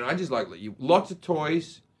 And I just like lots of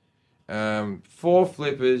toys. 4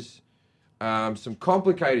 flippers, some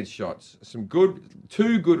complicated shots,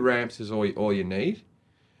 two good ramps is all you need,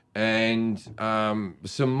 and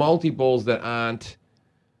some multi-balls that aren't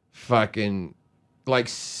fucking like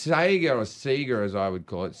Sega or Sega as I would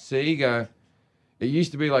call it. Sega It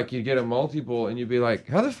used to be like you'd get a multi-ball and you'd be like,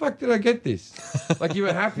 how the fuck did I get this? Like you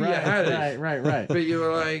were happy you had it. Right. But you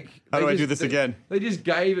were like... How do I do this again? They just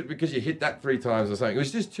gave it because you hit that 3 times or something. It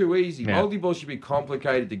was just too easy. Yeah. Multi-ball should be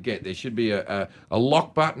complicated to get. There should be a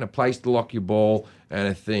lock button, a place to lock your ball, and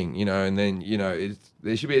a thing, and then,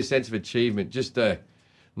 there should be a sense of achievement, just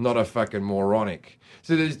not a fucking moronic.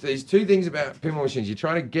 So there's 2 things about pinball machines. You're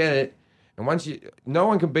trying to get it, and no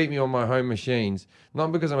one can beat me on my home machines,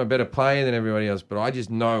 not because I'm a better player than everybody else, but I just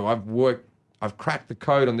know I've cracked the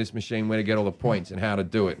code on this machine where to get all the points and how to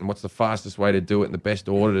do it and what's the fastest way to do it and the best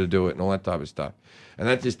order to do it and all that type of stuff. And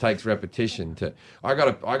that just takes repetition. I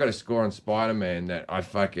got a score on Spider-Man that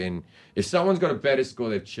if someone's got a better score,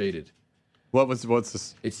 they've cheated. What's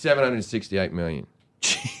this? It's 768 million.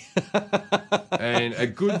 And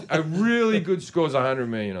a really good score is 100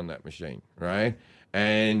 million on that machine, right?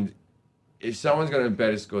 And if someone's got a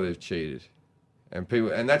better score, they've cheated. And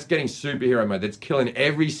that's getting superhero mode. That's killing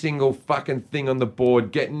every single fucking thing on the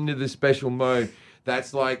board, getting into the special mode.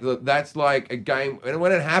 That's like a game. And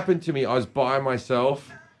when it happened to me, I was by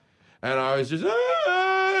myself, and I was just,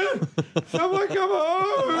 someone come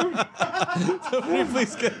home! Somebody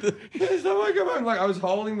please get the... Someone come home! Like I was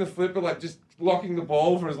holding the flipper, like just locking the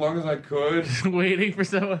ball for as long as I could, Waiting for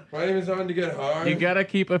someone to get home. You gotta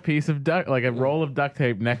keep a piece of like a roll of duct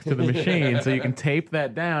tape next to the machine so you can tape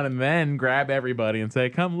that down and then grab everybody and say,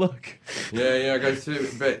 "Come look." Yeah, I got to.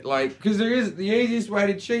 But because there is the easiest way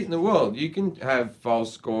to cheat in the world. You can have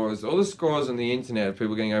false scores. All the scores on the internet of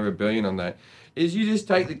people getting over 1 billion on that is you just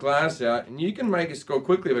take the glass out and you can make a score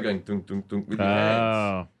quickly by going dunk dunk dunk with your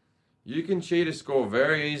hands. You can cheat a score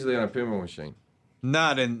very easily on a pinball machine.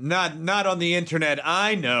 Not on the internet.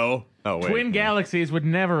 I know. Oh wait. Twin Galaxies would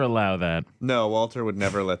never allow that. No, Walter would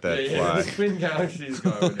never let that fly. The Twin Galaxies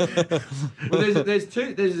guy would never. Well,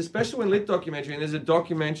 there's a Special When Lit documentary, and there's a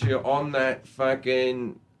documentary on that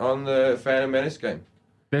on the Phantom Menace game.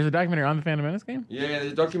 There's a documentary on the Phantom Menace game? Yeah,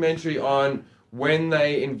 there's a documentary on when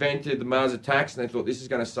they invented the Mars Attacks, and they thought this is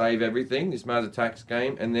going to save everything, this Mars Attacks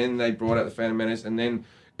game, and then they brought out the Phantom Menace, and then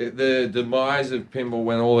the demise of pinball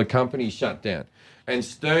when all the companies shut down. And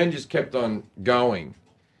Stern just kept on going,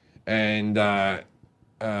 and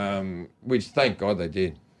which thank God they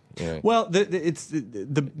did. Well,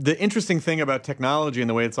 the interesting thing about technology and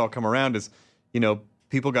the way it's all come around is,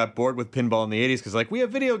 people got bored with pinball in the 80s because we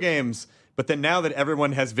have video games. But then now that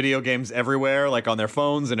everyone has video games everywhere, like on their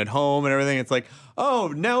phones and at home and everything, it's like,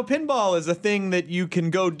 oh, now pinball is a thing that you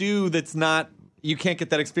can go do that's not, you can't get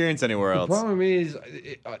that experience anywhere else. The problem is,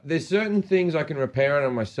 there's certain things I can repair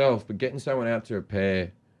on myself, but getting someone out to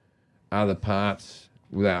repair other parts,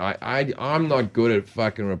 I'm not good at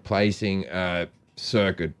fucking replacing a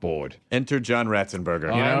circuit board. Enter John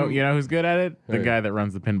Ratzenberger. You know who's good at it? The guy that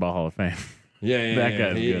runs the Pinball Hall of Fame. Yeah, that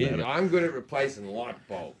guy's good at it. I'm good at replacing light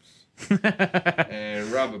bulbs.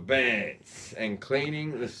 And rubber bands and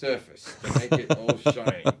cleaning the surface to make it all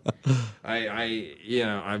shiny.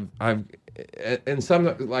 I've and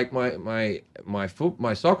some like my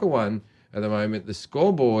soccer one at the moment, the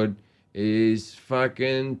scoreboard is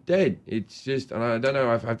fucking dead. It's just, and I don't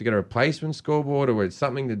know if I have to get a replacement scoreboard or it's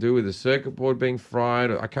something to do with the circuit board being fried.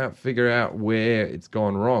 I can't figure out where it's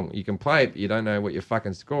gone wrong. You can play it, but you don't know what your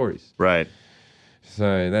fucking score is. Right.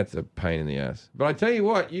 So that's a pain in the ass. But I tell you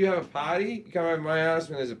what, you have a party, you come over to my house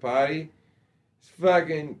when there's a party, it's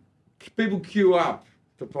fucking, people queue up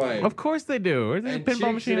to play. Of course they do. There's a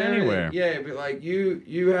pinball machine anywhere. Yeah, but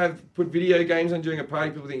you have put video games on during a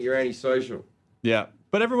party, people think you're antisocial. Yeah.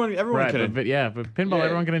 But everyone right, can. But pinball,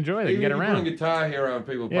 everyone can enjoy. They can get around. Even if you put a Guitar Hero and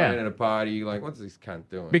people playing at a party, you're like, what's this cunt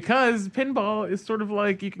doing? Because pinball is sort of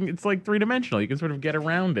like it's like 3-dimensional. You can sort of get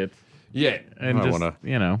around it. Yeah, and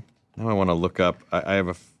Now I want to look up. I have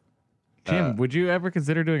a. Jim, would you ever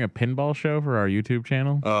consider doing a pinball show for our YouTube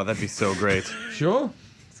channel? Oh, that'd be so great. Sure.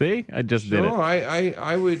 See, I just did it.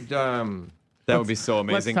 I would. That would be so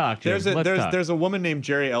amazing. Let's talk, Jim. There's a woman named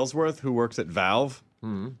Jerry Ellsworth who works at Valve,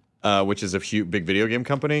 which is a big video game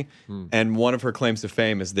company, and one of her claims to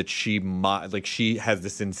fame is that she has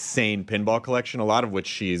this insane pinball collection, a lot of which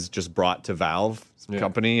she's just brought to Valve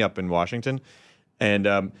company up in Washington.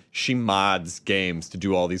 And she mods games to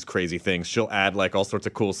do all these crazy things. She'll add all sorts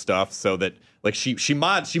of cool stuff so that she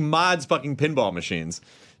mods fucking pinball machines.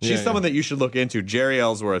 She's someone that you should look into. Jerry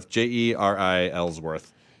Ellsworth, Jeri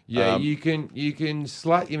Ellsworth. Yeah, you can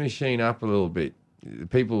slut your machine up a little bit.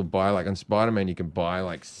 People buy on Spider-Man, you can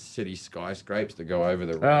buy city skyscrapers to go over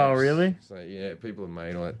the ramps. Oh, really? So yeah, people have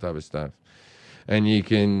made all that type of stuff. And you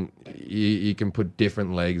can put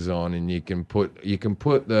different legs on, and you can put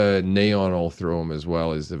the neon all through them as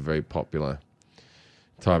well. Is a very popular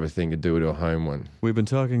type of thing to do to a home one. We've been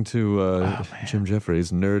talking to Jim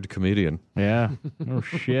Jefferies, nerd comedian. Yeah. Oh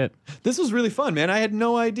shit. This was really fun, man. I had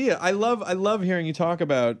no idea. I love hearing you talk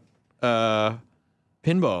about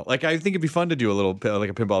pinball. Like, I think it'd be fun to do a little like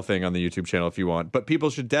a pinball thing on the YouTube channel if you want. But people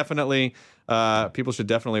should definitely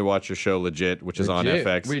watch your show Legit, which is on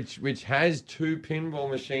FX. Which has 2 pinball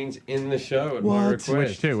machines in the show at my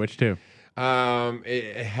request. Which two?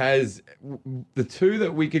 It has the 2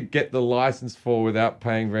 that we could get the license for without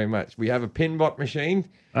paying very much. We have a Pinbot machine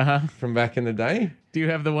from back in the day. Do you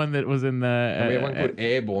have the one that was in the... And we have one called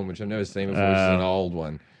Airborne, which I've never seen before, which is an old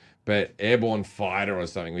one. But Airborne Fighter or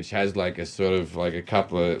something, which has like a sort of like a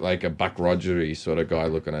couple of like a Buck Roger-y sort of guy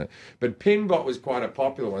looking at it. But Pinbot was quite a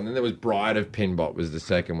popular one. Then there was Bride of Pinbot was the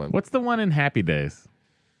second one. What's the one in Happy Days?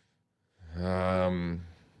 I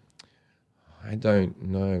don't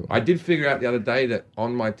know. I did figure out the other day that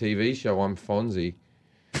on my TV show I'm Fonzie.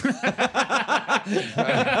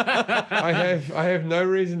 I have no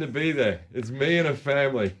reason to be there. It's me and a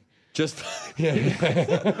family. Just hey.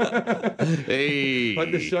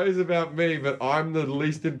 Like the show's about me, but I'm the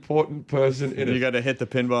least important person in it. You got to hit the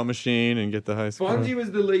pinball machine and get the high score. Fonzie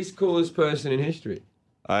was the least coolest person in history.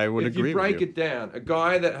 I would agree with you. If you break it down, a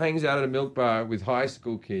guy that hangs out at a milk bar with high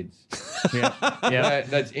school kids,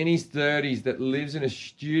 that's in his 30s, that lives in a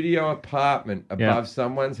studio apartment above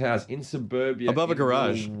someone's house in suburbia, above a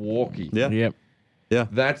garage, Milwaukee. Yeah.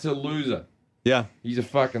 That's a loser. Yeah, he's a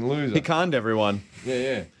fucking loser. He conned everyone.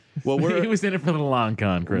 Yeah. Well, he was in it for the long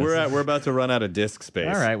con, Chris. We're about to run out of disk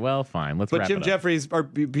space. All right, well, fine. Let's wrap it up. But Jim Jefferies,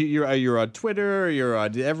 you're on Twitter, you're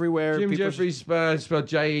on everywhere. Jim Jefferies spelled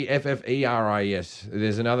Jefferies.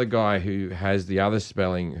 There's another guy who has the other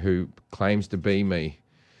spelling who claims to be me.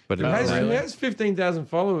 But he has 15,000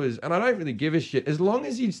 followers, and I don't really give a shit. As long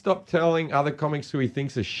as he'd stop telling other comics who he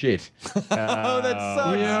thinks are shit. Oh, that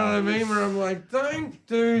sucks. You know what I mean? Where I'm like, don't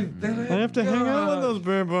do that. I have to hang out with those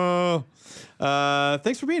people.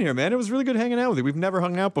 Thanks for being here, man. It was really good hanging out with you. We've never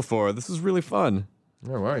hung out before. This is really fun.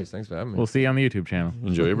 No worries. Thanks for having me. We'll see you on the YouTube channel.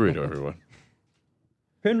 Enjoy your burrito, everyone.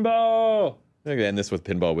 Pinball! I'm going to end this with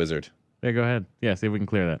Pinball Wizard. Yeah, go ahead. Yeah, see if we can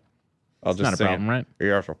clear that. It's not a problem, right?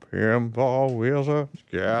 Yes, a pinball wizard.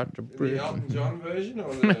 Got to be. The Elton John version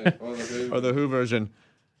or the Who? Or the Who version.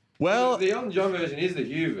 Well, the Elton John version is the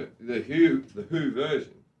Who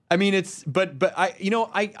version. I mean, but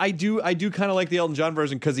I do kind of like the Elton John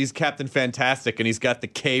version because he's Captain Fantastic and he's got the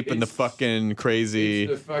cape and the fucking crazy.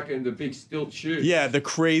 It's the big stilt shoes. Yeah, the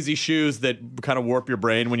crazy shoes that kind of warp your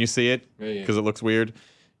brain when you see it because it looks weird.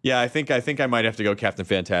 Yeah, I think I might have to go Captain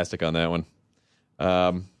Fantastic on that one.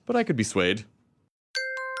 But I could be swayed.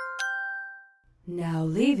 Now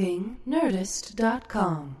leaving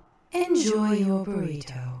Nerdist.com. Enjoy your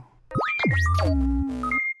burrito.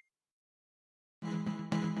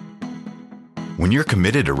 When you're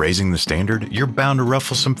committed to raising the standard, you're bound to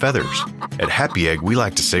ruffle some feathers. At Happy Egg, we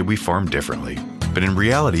like to say we farm differently. But in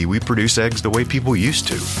reality, we produce eggs the way people used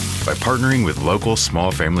to, by partnering with local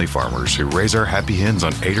small family farmers who raise our happy hens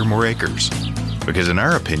on 8 or more acres. Because in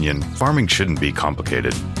our opinion, farming shouldn't be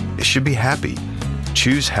complicated. It should be happy.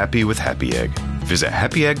 Choose happy with Happy Egg. Visit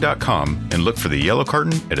happyegg.com and look for the yellow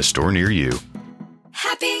carton at a store near you.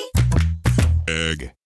 Happy Egg.